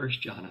into the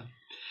first jhana,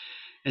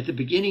 at the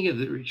beginning of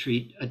the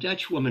retreat, a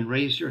Dutch woman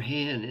raised her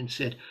hand and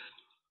said,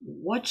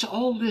 "What's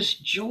all this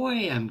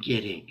joy I'm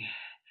getting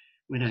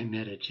when I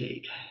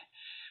meditate?"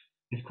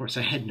 And of course,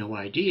 I had no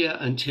idea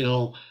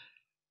until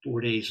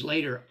 4 days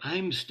later,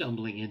 I'm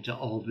stumbling into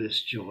all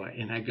this joy.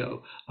 And I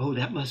go, oh,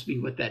 that must be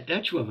what that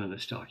Dutch woman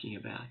was talking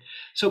about.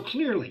 So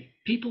clearly,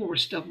 people were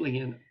stumbling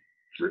in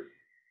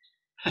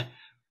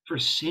for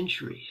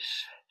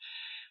centuries.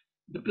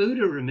 The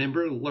Buddha,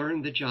 remember,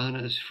 learned the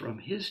jhanas from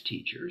his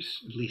teachers.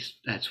 At least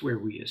that's where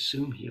we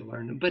assume he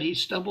learned them. But he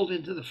stumbled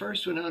into the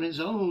first one on his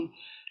own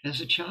as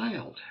a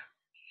child.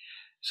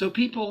 So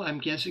people, I'm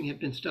guessing, have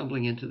been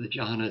stumbling into the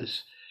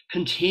jhanas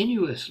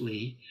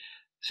continuously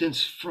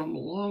since from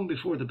long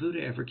before the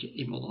Buddha ever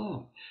came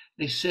along.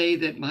 They say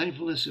that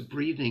mindfulness of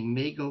breathing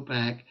may go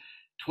back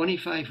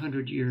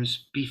 2,500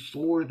 years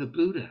before the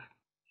Buddha.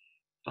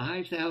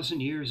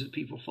 5,000 years of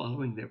people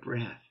following their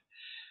breath.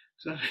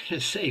 So I'm going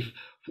to say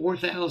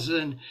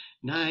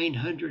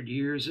 4,900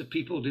 years of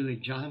people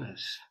doing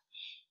jhanas.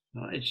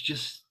 It's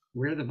just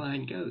where the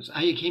mind goes.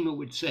 Ayya Khema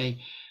would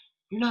say,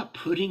 you're not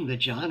putting the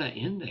jhana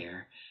in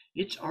there.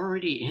 It's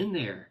already in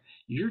there.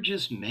 You're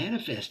just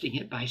manifesting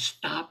it by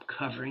stop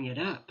covering it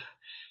up.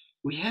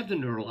 We have the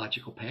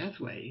neurological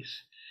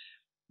pathways.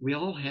 We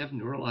all have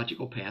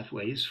neurological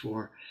pathways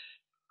for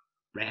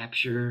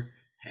rapture,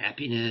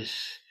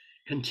 happiness,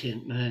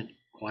 contentment,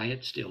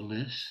 quiet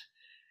stillness.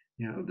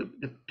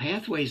 The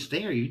pathway's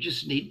there. You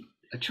just need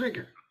a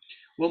trigger.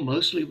 Well,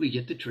 mostly we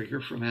get the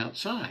trigger from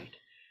outside.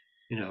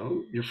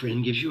 Your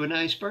friend gives you a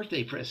nice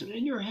birthday present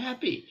and you're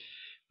happy.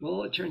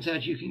 Well, it turns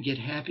out you can get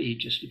happy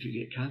just if you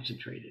get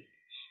concentrated.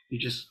 You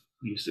just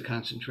use the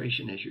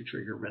concentration as your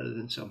trigger rather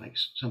than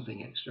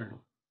something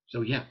external.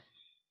 So yeah,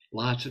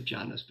 lots of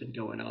jhanas been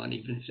going on,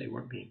 even if they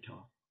weren't being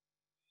taught.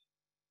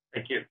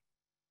 Thank you.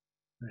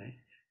 Right.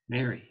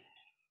 Mary.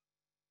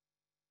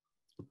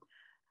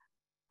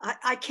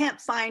 I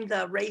can't find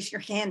the raise your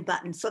hand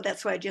button, so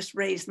that's why I just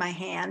raised my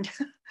hand.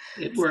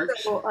 It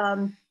works. So,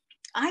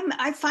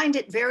 I find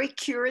it very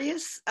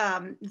curious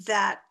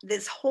that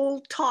this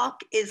whole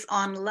talk is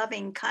on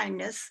loving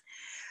kindness.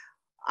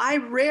 I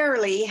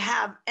rarely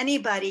have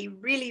anybody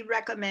really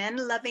recommend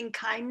loving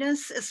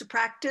kindness as a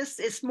practice.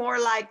 It's more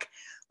like,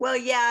 well,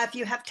 yeah, if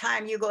you have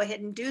time, you go ahead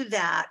and do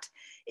that.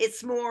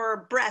 It's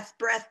more breath,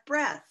 breath,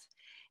 breath.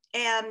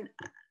 And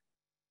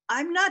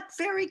I'm not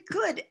very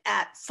good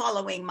at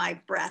following my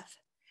breath.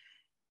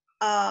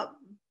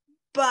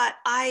 But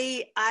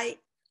I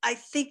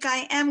think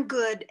I am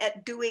good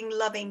at doing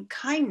loving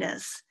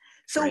kindness.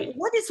 So right.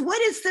 what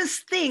is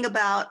this thing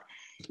about?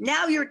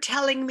 Now you're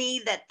telling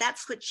me that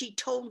that's what she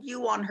told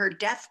you on her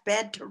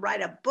deathbed to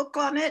write a book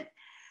on it.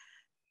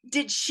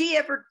 Did she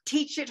ever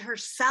teach it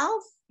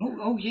herself?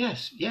 Oh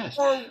yes.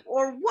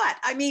 Or what?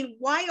 I mean,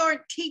 why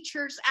aren't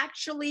teachers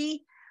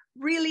actually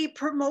really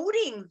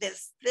promoting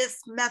this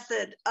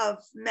method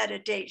of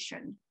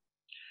meditation?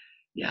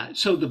 Yeah,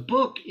 so the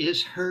book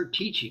is her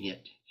teaching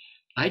it.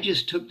 I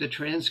just took the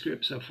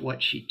transcripts of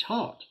what she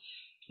taught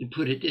and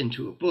put it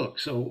into a book.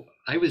 So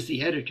I was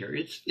the editor.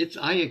 It's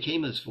Ayya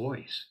Khema's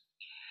voice.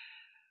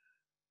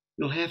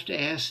 You'll have to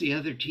ask the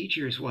other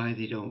teachers why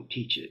they don't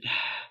teach it.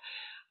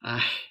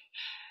 I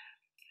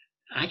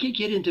could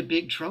get into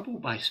big trouble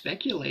by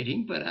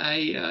speculating, but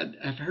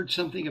I've heard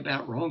something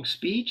about wrong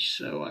speech,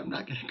 so I'm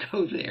not going to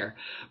go there.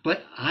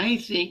 But I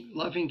think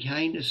loving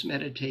kindness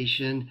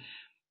meditation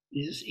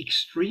is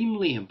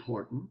extremely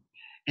important.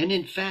 And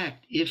in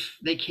fact, if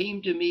they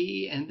came to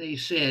me and they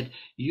said,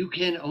 you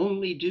can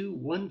only do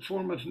one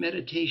form of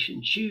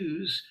meditation,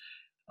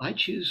 I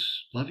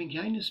choose loving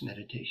kindness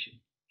meditation.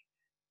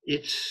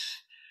 It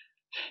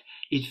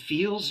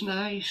feels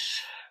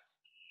nice.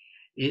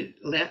 It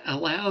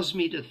allows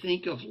me to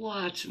think of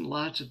lots and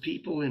lots of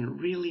people in a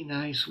really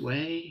nice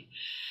way.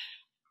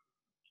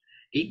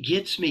 It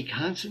gets me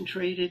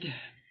concentrated.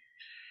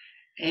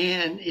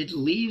 And it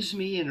leaves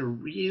me in a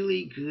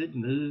really good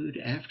mood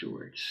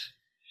afterwards.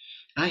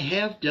 I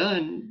have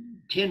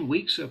done 10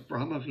 weeks of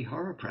Brahma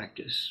Vihara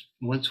practice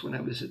once when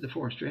I was at the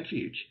Forest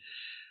Refuge.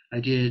 I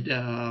did,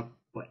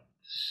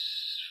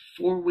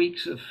 4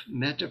 weeks of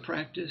Metta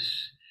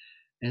practice,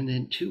 and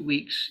then 2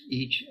 weeks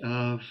each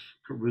of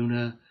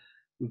Karuna,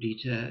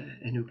 Mudita,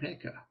 and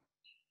Upekkha.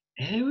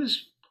 And it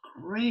was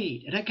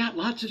great. And I got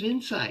lots of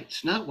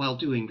insights, not while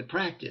doing the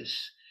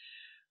practice,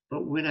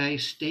 but when I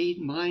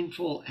stayed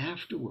mindful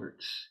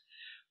afterwards,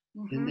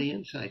 then the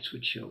insights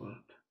would show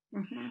up.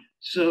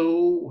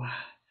 So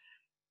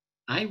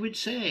I would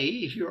say,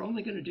 if you're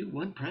only going to do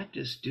one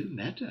practice, do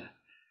Metta.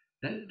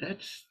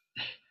 That's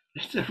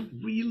a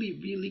really,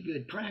 really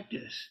good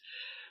practice.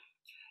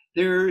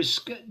 There's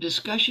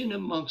discussion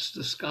amongst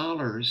the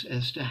scholars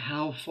as to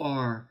how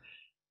far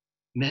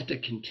Metta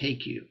can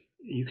take you.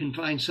 You can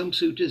find some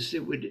suttas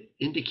that would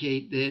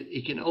indicate that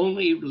it can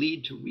only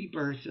lead to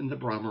rebirth in the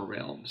Brahma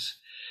realms.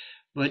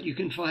 But you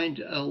can find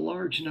a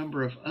large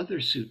number of other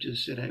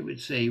suttas that I would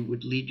say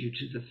would lead you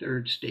to the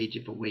third stage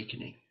of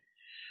awakening.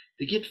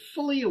 To get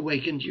fully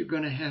awakened, you're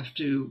going to have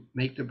to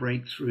make the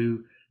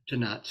breakthrough to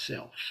not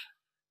self.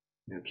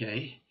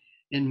 Okay?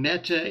 And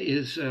metta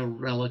is a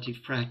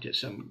relative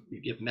practice.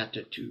 You give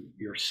metta to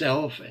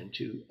yourself and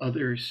to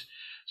others.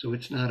 So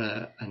it's not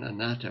an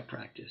anatta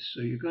practice.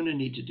 So you're going to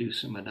need to do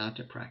some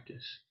anatta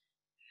practice.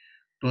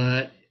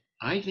 But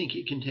I think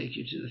it can take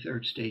you to the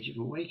third stage of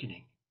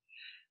awakening.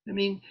 I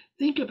mean,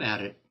 think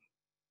about it.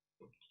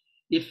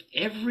 If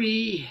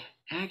every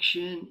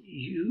action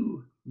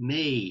you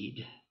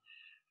made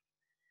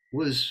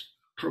was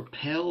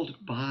propelled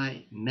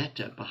by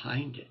metta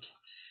behind it,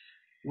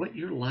 what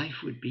your life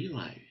would be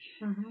like.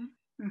 Mm-hmm.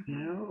 Mm-hmm. You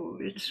know,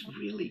 it's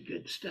really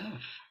good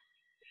stuff.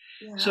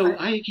 Yeah, So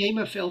Ayya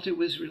Khema felt it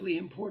was really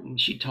important.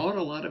 She taught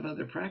a lot of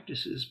other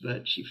practices,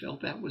 but she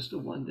felt that was the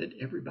one that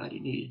everybody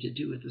needed to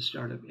do at the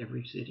start of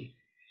every city.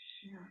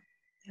 Yeah,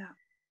 yeah.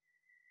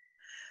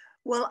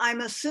 Well,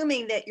 I'm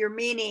assuming that you're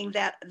meaning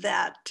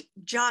that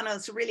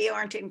jhanas really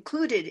aren't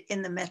included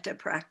in the metta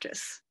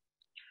practice.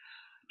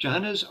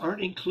 Jhanas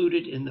aren't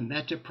included in the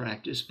metta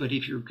practice, but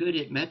if you're good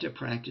at metta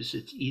practice,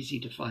 it's easy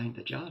to find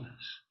the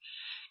jhanas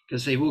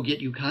because they will get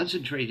you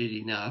concentrated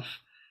enough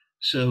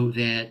so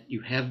that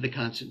you have the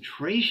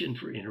concentration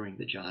for entering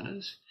the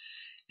jhanas,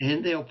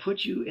 and they'll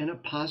put you in a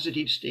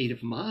positive state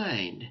of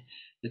mind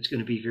that's going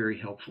to be very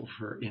helpful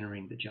for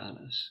entering the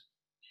jhanas.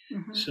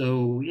 Mm-hmm.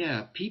 So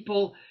yeah,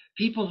 people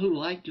who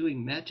like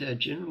doing metta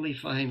generally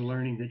find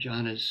learning the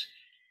jhanas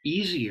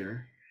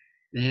easier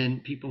than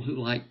people who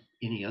like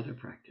any other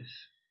practice.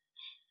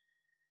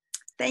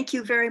 Thank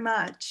you very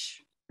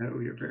much. Oh,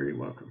 you're very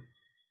welcome.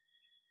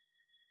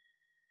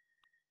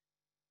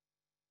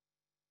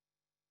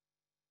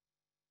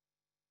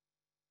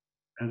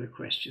 Other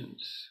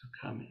questions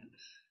or comments?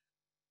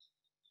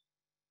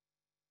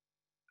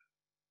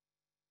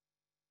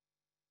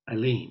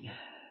 Eileen.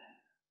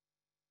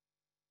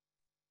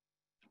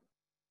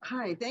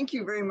 Hi, thank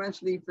you very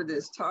much, Leigh, for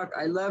this talk.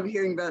 I love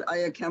hearing about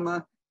Ayya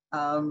Khema,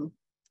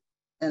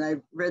 and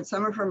I've read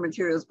some of her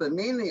materials, but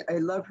mainly I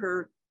love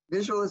her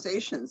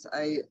visualizations.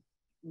 I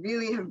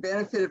really have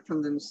benefited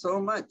from them so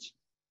much.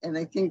 And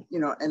I think,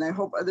 and I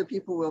hope other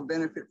people will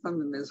benefit from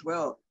them as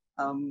well.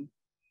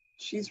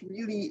 She's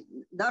really,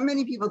 not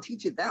many people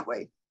teach it that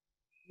way.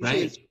 Right.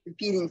 It's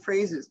repeating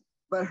phrases,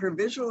 but her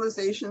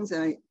visualizations,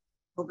 and I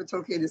hope it's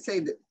okay to say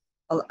that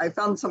I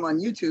found some on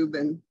YouTube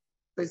and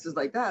places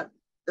like that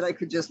I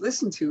could just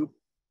listen to.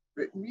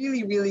 It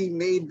really, really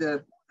made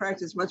the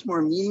practice much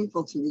more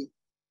meaningful to me.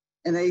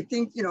 And I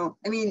think,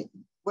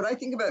 what I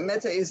think about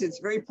metta is it's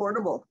very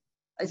portable.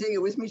 I take it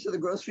with me to the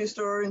grocery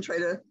store and try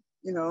to,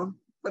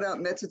 put out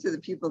metta to the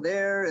people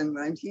there and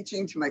when I'm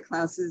teaching to my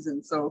classes.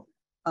 And so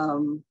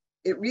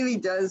it really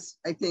does,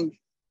 I think,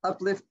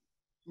 uplift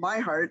my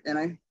heart. And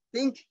I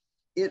think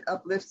it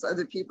uplifts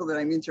other people that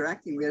I'm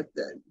interacting with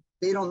that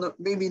they don't know,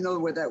 maybe know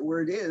what that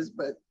word is,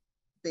 but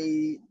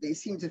they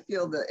seem to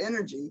feel the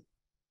energy.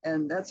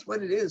 And that's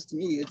what it is to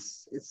me.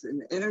 It's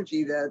an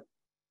energy that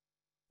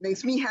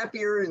makes me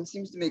happier and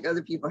seems to make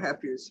other people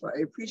happier. So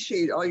I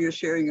appreciate all your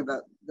sharing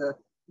about the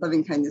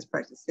loving kindness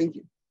practice. Thank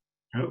you.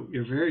 Oh,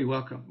 you're very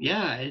welcome.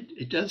 Yeah,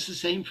 it does the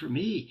same for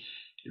me.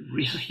 It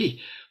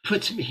really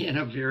puts me in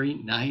a very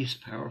nice,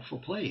 powerful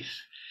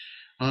place.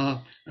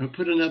 I'll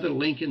put another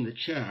link in the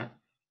chat.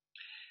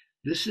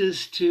 This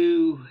is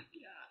to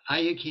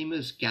Ayya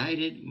Khema's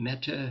guided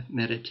metta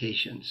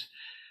meditations.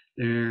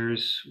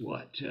 There's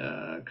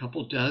a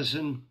couple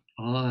dozen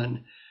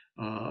on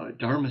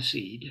Dharma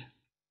seed.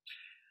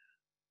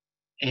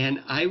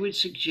 And I would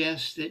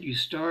suggest that you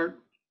start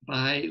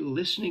by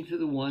listening to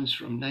the ones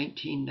from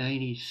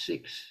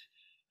 1996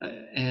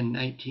 and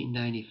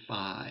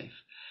 1995.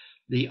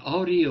 The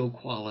audio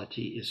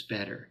quality is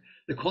better.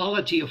 The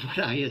quality of what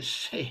I is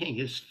saying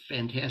is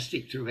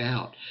fantastic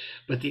throughout,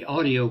 but the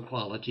audio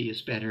quality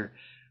is better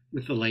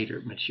with the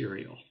later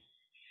material.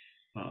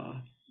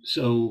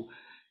 So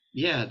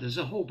yeah, there's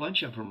a whole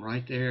bunch of them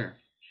right there.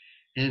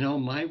 And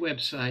on my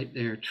website,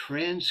 there are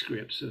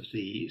transcripts of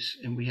these,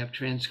 and we have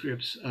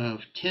transcripts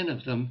of 10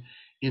 of them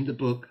in the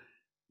book,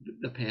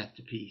 The Path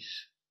to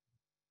Peace.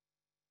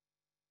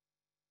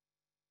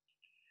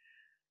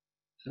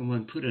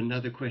 Someone put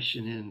another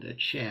question in the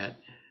chat.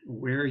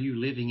 Where are you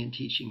living and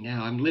teaching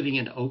now? I'm living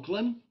in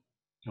Oakland,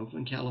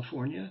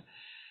 California,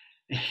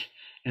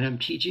 and I'm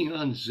teaching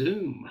on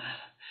Zoom.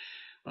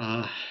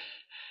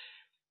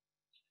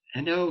 I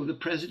know the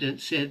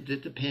president said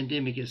that the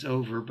pandemic is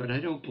over, but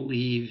I don't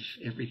believe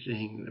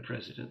everything the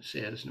president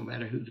says, no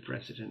matter who the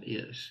president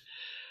is.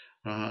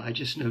 I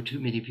just know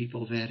too many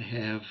people that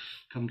have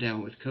come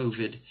down with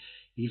COVID,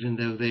 even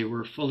though they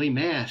were fully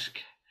masked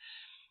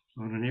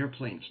on an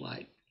airplane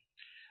flight.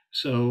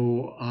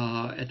 So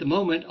at the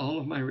moment, all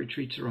of my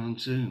retreats are on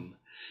Zoom.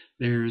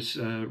 There's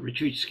a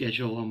retreat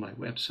schedule on my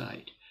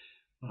website.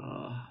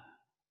 I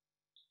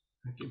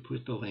can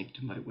put the link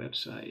to my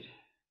website.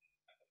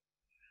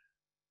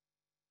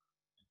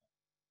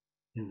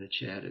 in the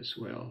chat as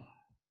well.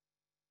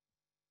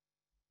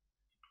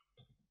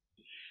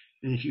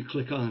 And if you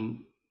click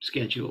on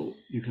schedule,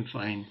 you can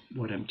find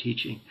what I'm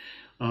teaching.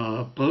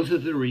 Both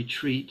of the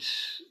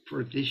retreats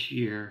for this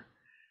year,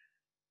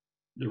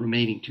 the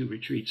remaining 2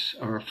 retreats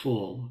are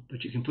full,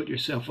 but you can put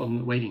yourself on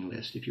the waiting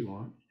list if you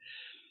want.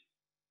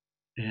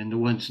 And the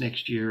ones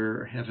next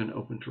year haven't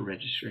opened for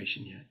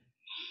registration yet.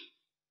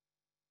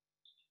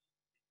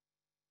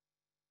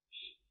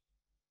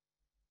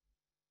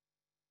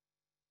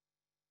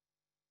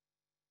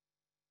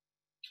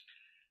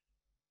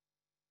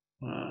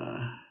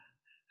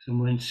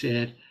 Someone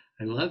said,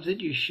 I love that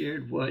you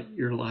shared what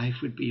your life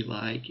would be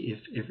like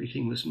if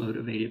everything was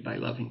motivated by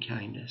love and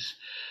kindness.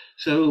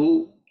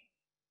 So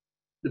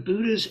the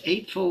Buddha's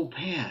Eightfold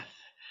Path,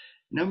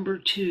 number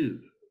 2,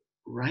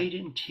 right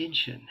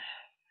intention.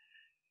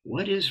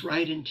 What is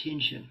right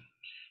intention?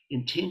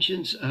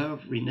 Intentions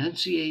of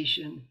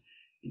renunciation,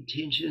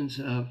 intentions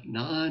of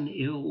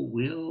non-ill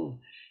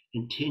will,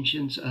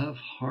 intentions of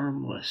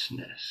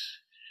harmlessness.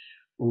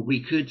 Or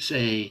we could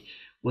say,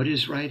 what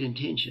is right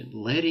intention?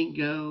 Letting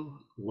go,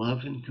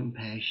 love, and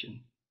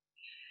compassion.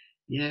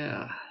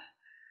 Yeah.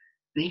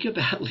 Think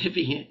about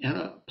living on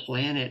a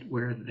planet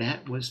where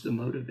that was the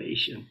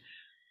motivation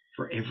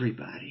for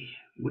everybody.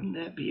 Wouldn't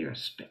that be a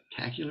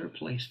spectacular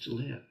place to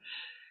live?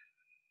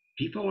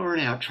 People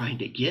aren't out trying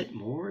to get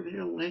more,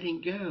 they're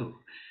letting go.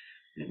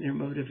 And they're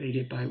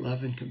motivated by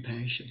love and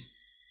compassion.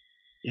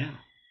 Yeah,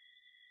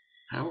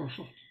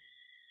 powerful.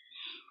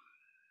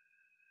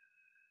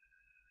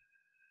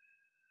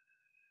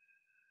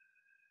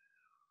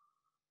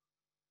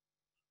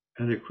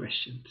 Other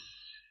questions?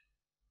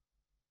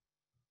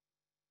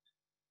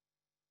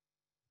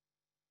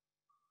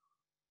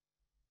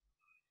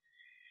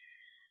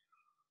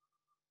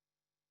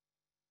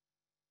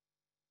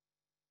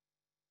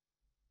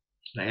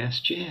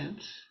 Last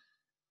chance.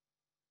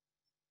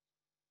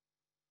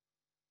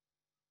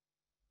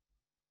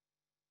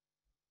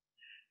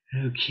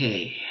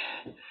 Okay,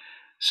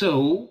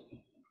 so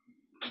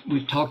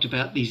we've talked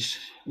about these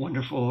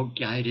wonderful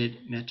guided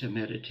metta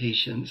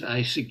meditations.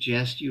 I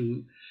suggest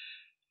you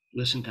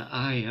listen to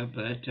Ayya,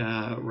 but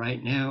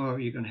right now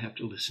you're going to have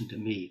to listen to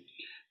me.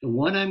 The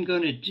one I'm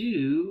going to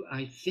do,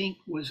 I think,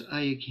 was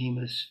Ayya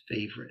Khema's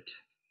favorite.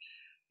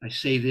 I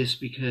say this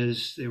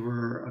because there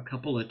were a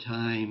couple of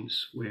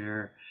times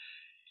where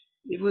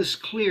it was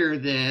clear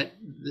that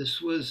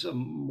this was a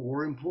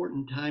more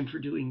important time for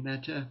doing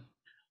metta.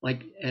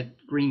 Like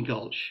at Green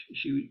Gulch,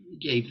 she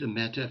gave the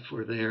metta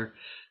for their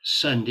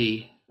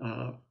Sunday,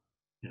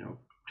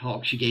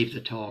 talk. She gave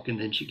the talk and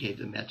then she gave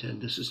the metta,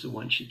 and this is the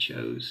one she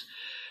chose.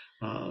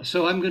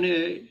 So I'm going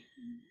to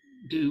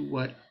do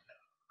what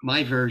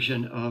my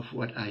version of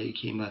what Ayya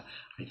Khema,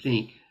 I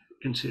think,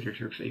 considered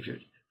her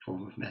favorite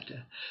form of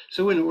metta.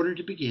 So in order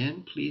to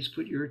begin, please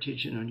put your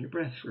attention on your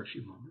breath for a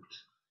few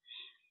moments.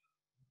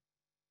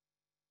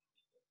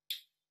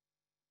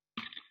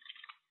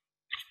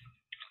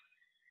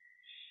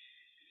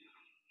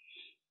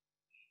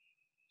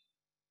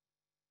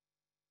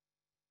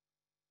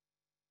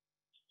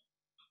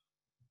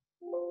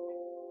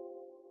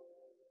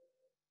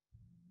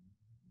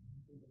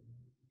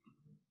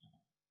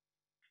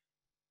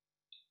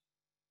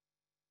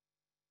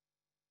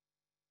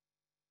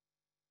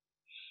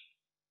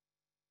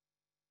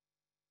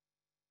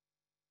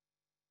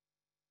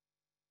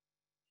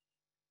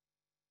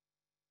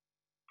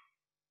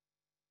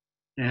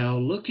 Now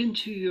look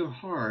into your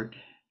heart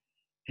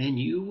and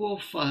you will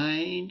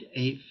find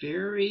a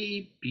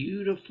very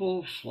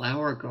beautiful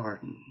flower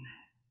garden.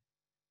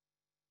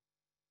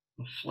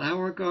 A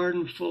flower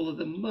garden full of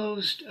the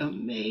most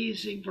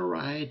amazing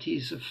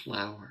varieties of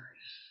flowers.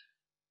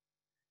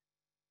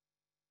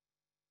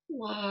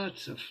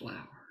 Lots of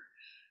flowers.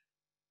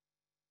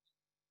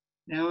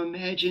 Now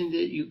imagine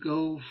that you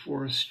go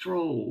for a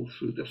stroll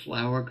through the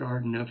flower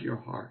garden of your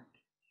heart,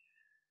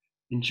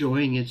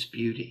 enjoying its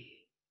beauty,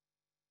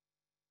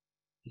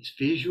 its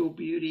visual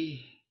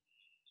beauty,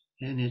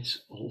 and its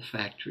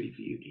olfactory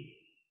beauty.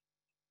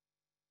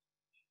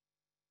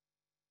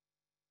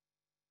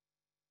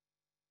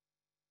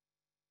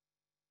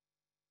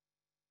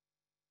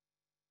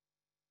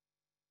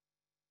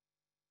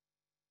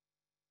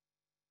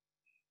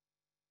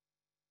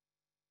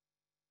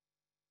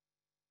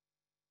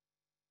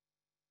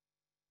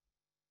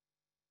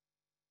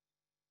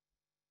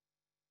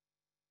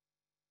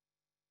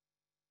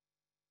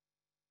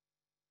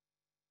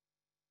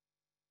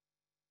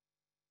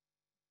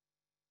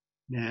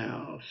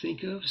 Now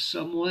think of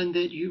someone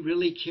that you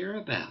really care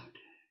about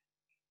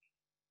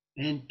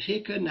and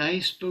pick a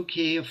nice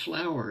bouquet of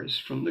flowers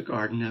from the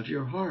garden of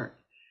your heart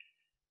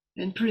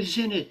and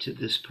present it to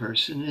this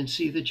person and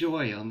see the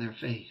joy on their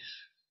face.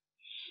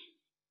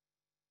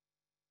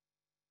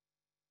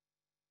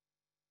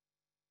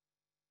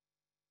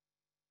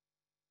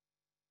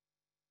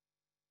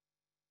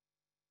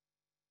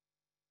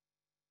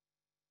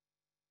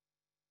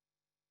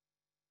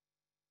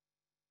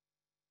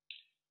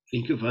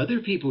 Think of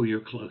other people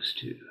you're close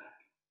to.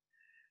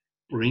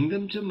 Bring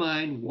them to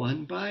mind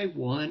one by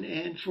one,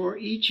 and for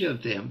each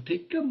of them,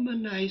 pick them a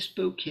nice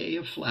bouquet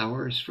of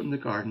flowers from the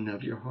garden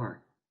of your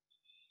heart.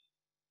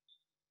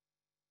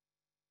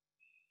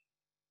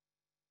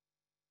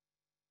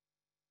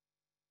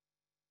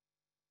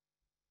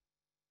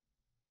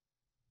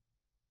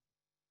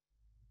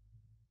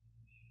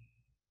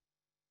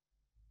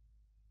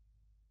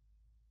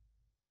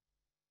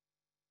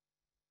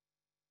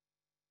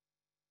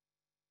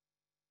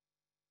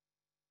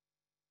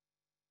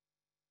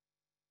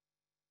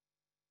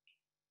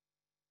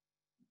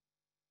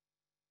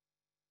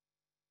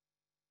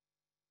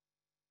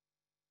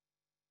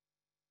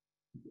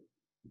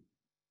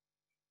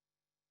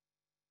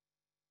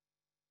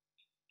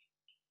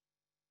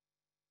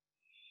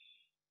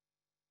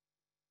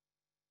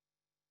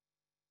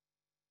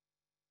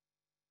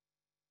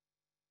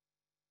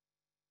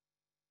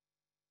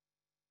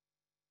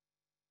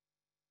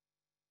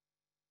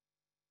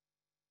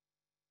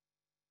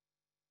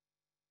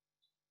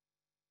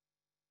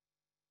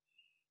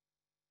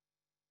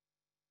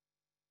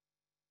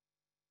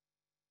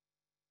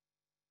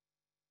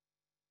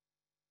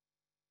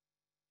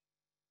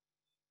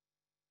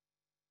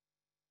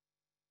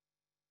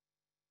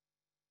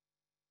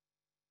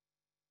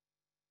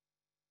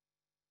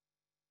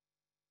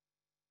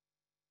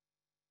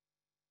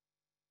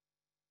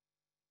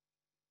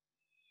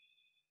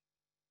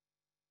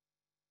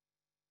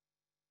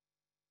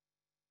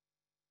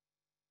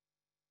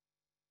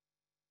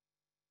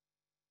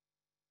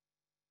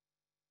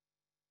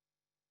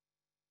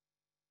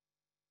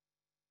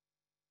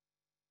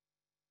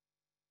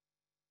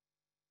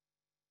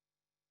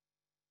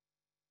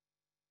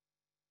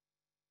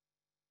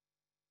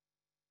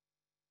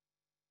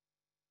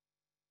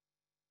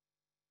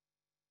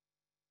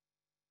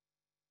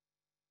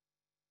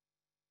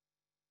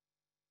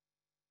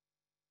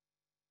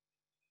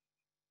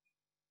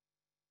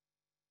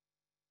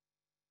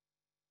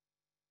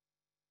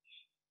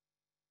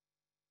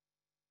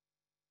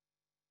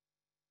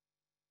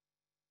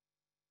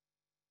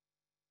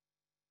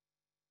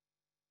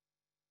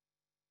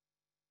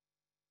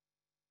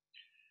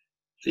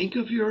 Think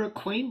of your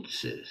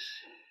acquaintances,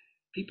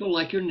 people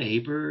like your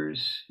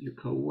neighbors, your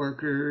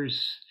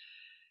co-workers,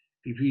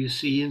 people you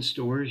see in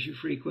stores you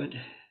frequent.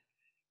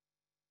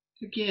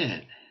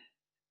 Again,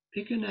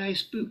 pick a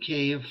nice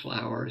bouquet of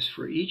flowers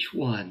for each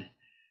one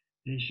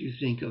as you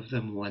think of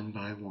them one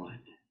by one.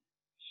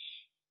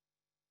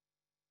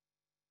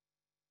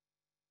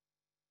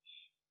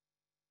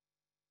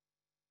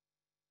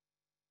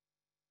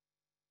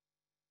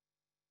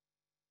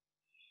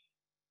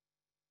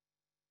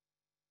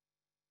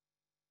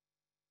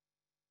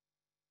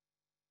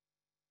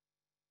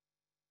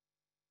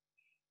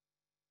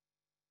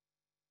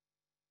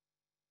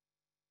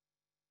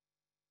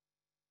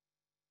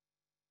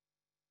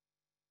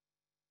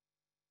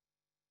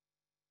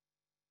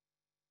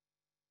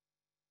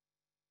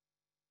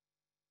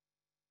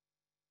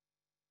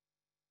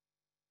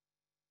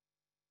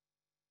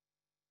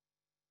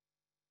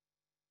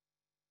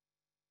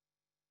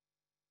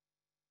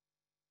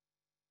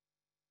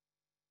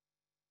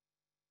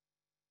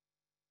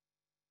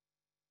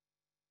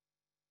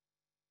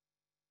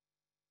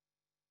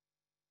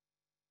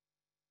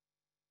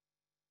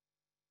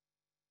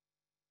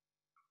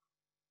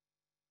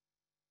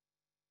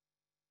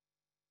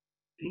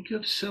 Think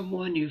of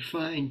someone you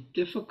find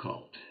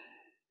difficult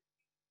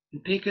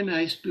and pick a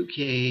nice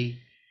bouquet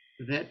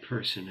for that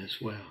person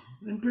as well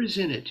and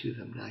present it to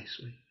them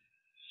nicely.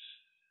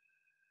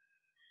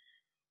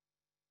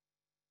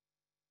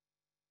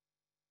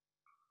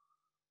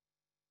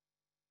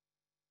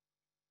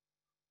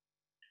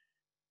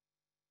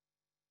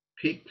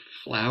 Pick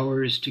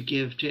flowers to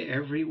give to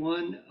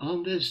everyone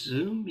on this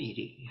Zoom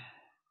meeting.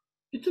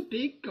 It's a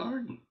big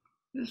garden.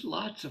 There's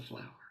lots of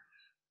flowers.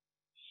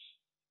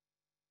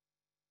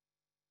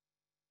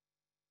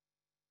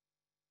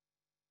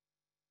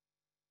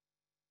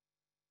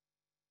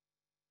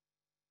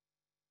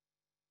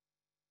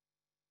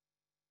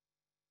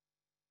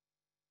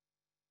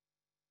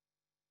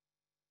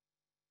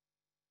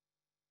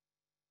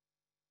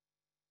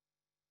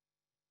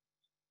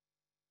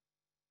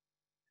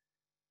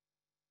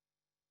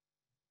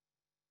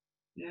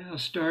 Now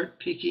start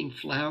picking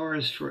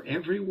flowers for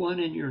everyone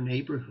in your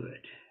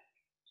neighborhood.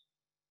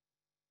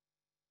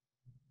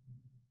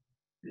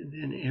 And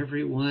then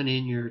everyone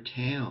in your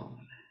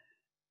town,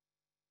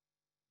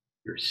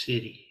 your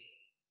city.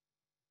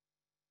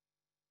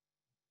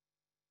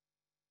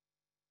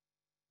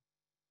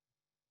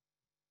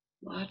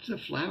 Lots of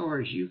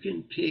flowers. You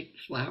can pick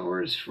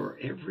flowers for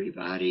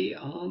everybody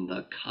on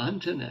the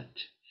continent.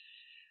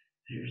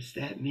 There's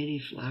that many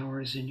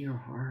flowers in your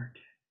heart.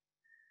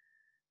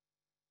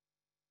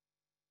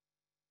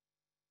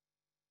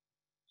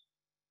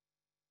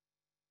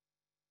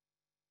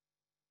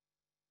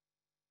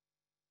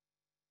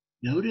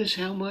 Notice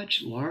how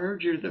much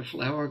larger the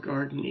flower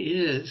garden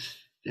is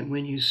than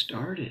when you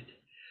started.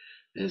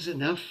 There's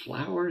enough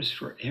flowers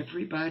for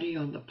everybody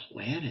on the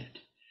planet.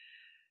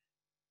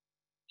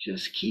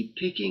 Just keep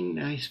picking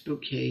nice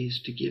bouquets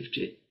to give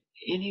to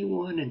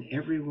anyone and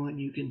everyone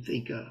you can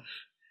think of.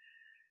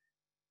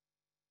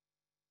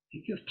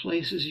 Think of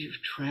places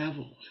you've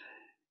traveled,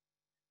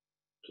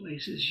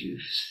 places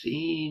you've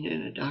seen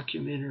in a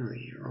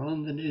documentary or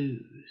on the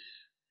news.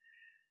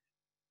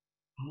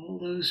 All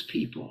those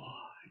people,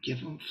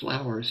 give them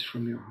flowers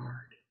from your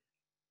heart.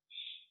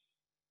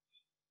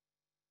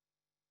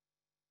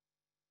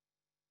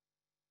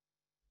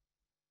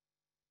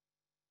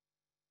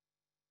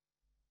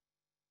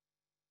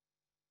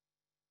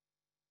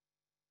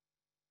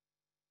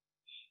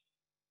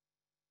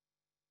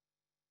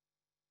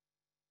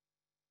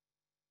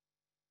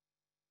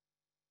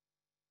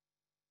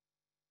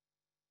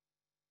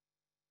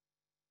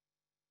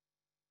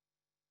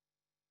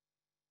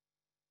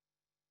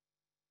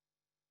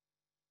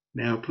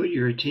 Now put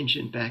your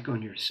attention back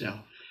on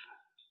yourself,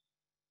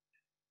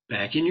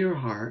 back in your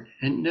heart,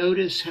 and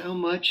notice how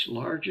much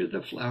larger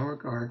the flower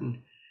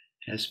garden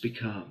has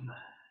become.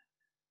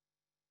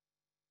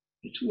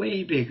 It's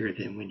way bigger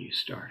than when you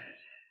started.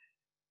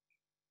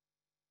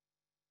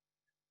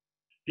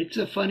 It's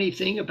a funny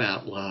thing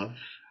about love.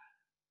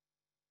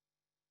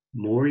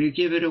 The more you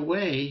give it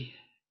away,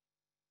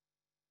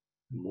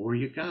 the more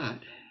you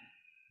got.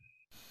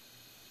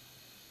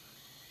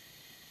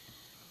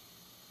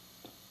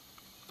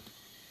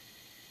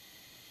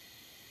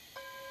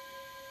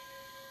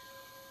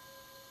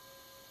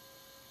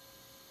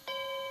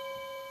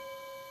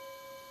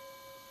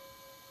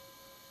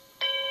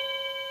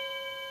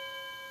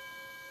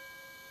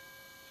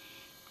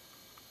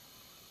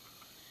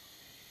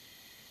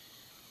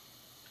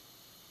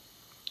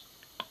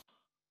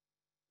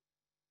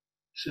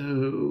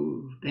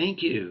 So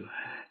thank you.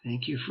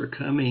 Thank you for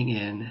coming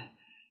and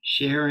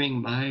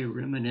sharing my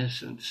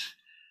reminiscence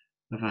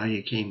of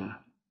Ayya Khema.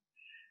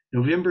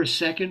 November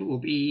 2nd will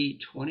be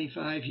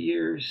 25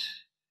 years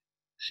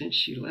since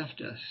she left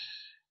us.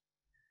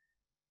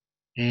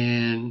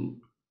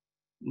 And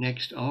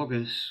next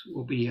August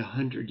will be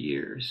 100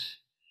 years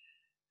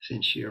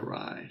since she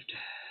arrived.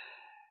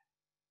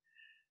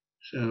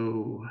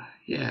 So,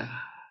 yeah,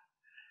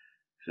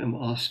 some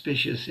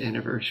auspicious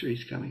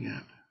anniversaries coming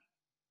up.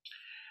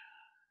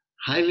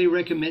 Highly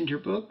recommend her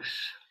books.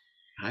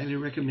 Highly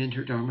recommend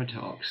her Dharma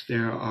talks.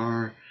 There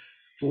are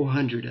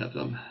 400 of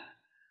them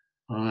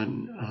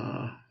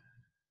on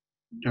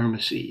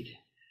Dharma Seed.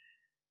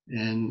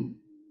 And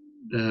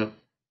the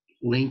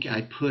link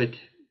I put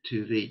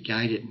to the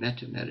guided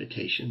Metta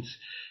meditations,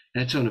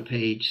 that's on a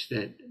page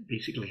that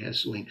basically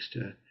has links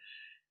to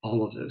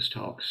all of those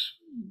talks,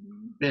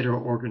 better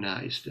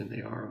organized than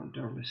they are on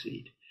Dharma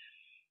Seed.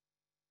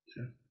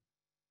 So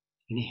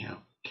anyhow,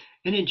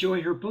 and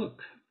enjoy her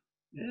book.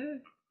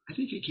 I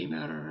think it came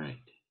out all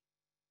right.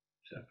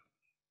 So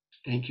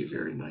thank you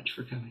very much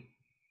for coming.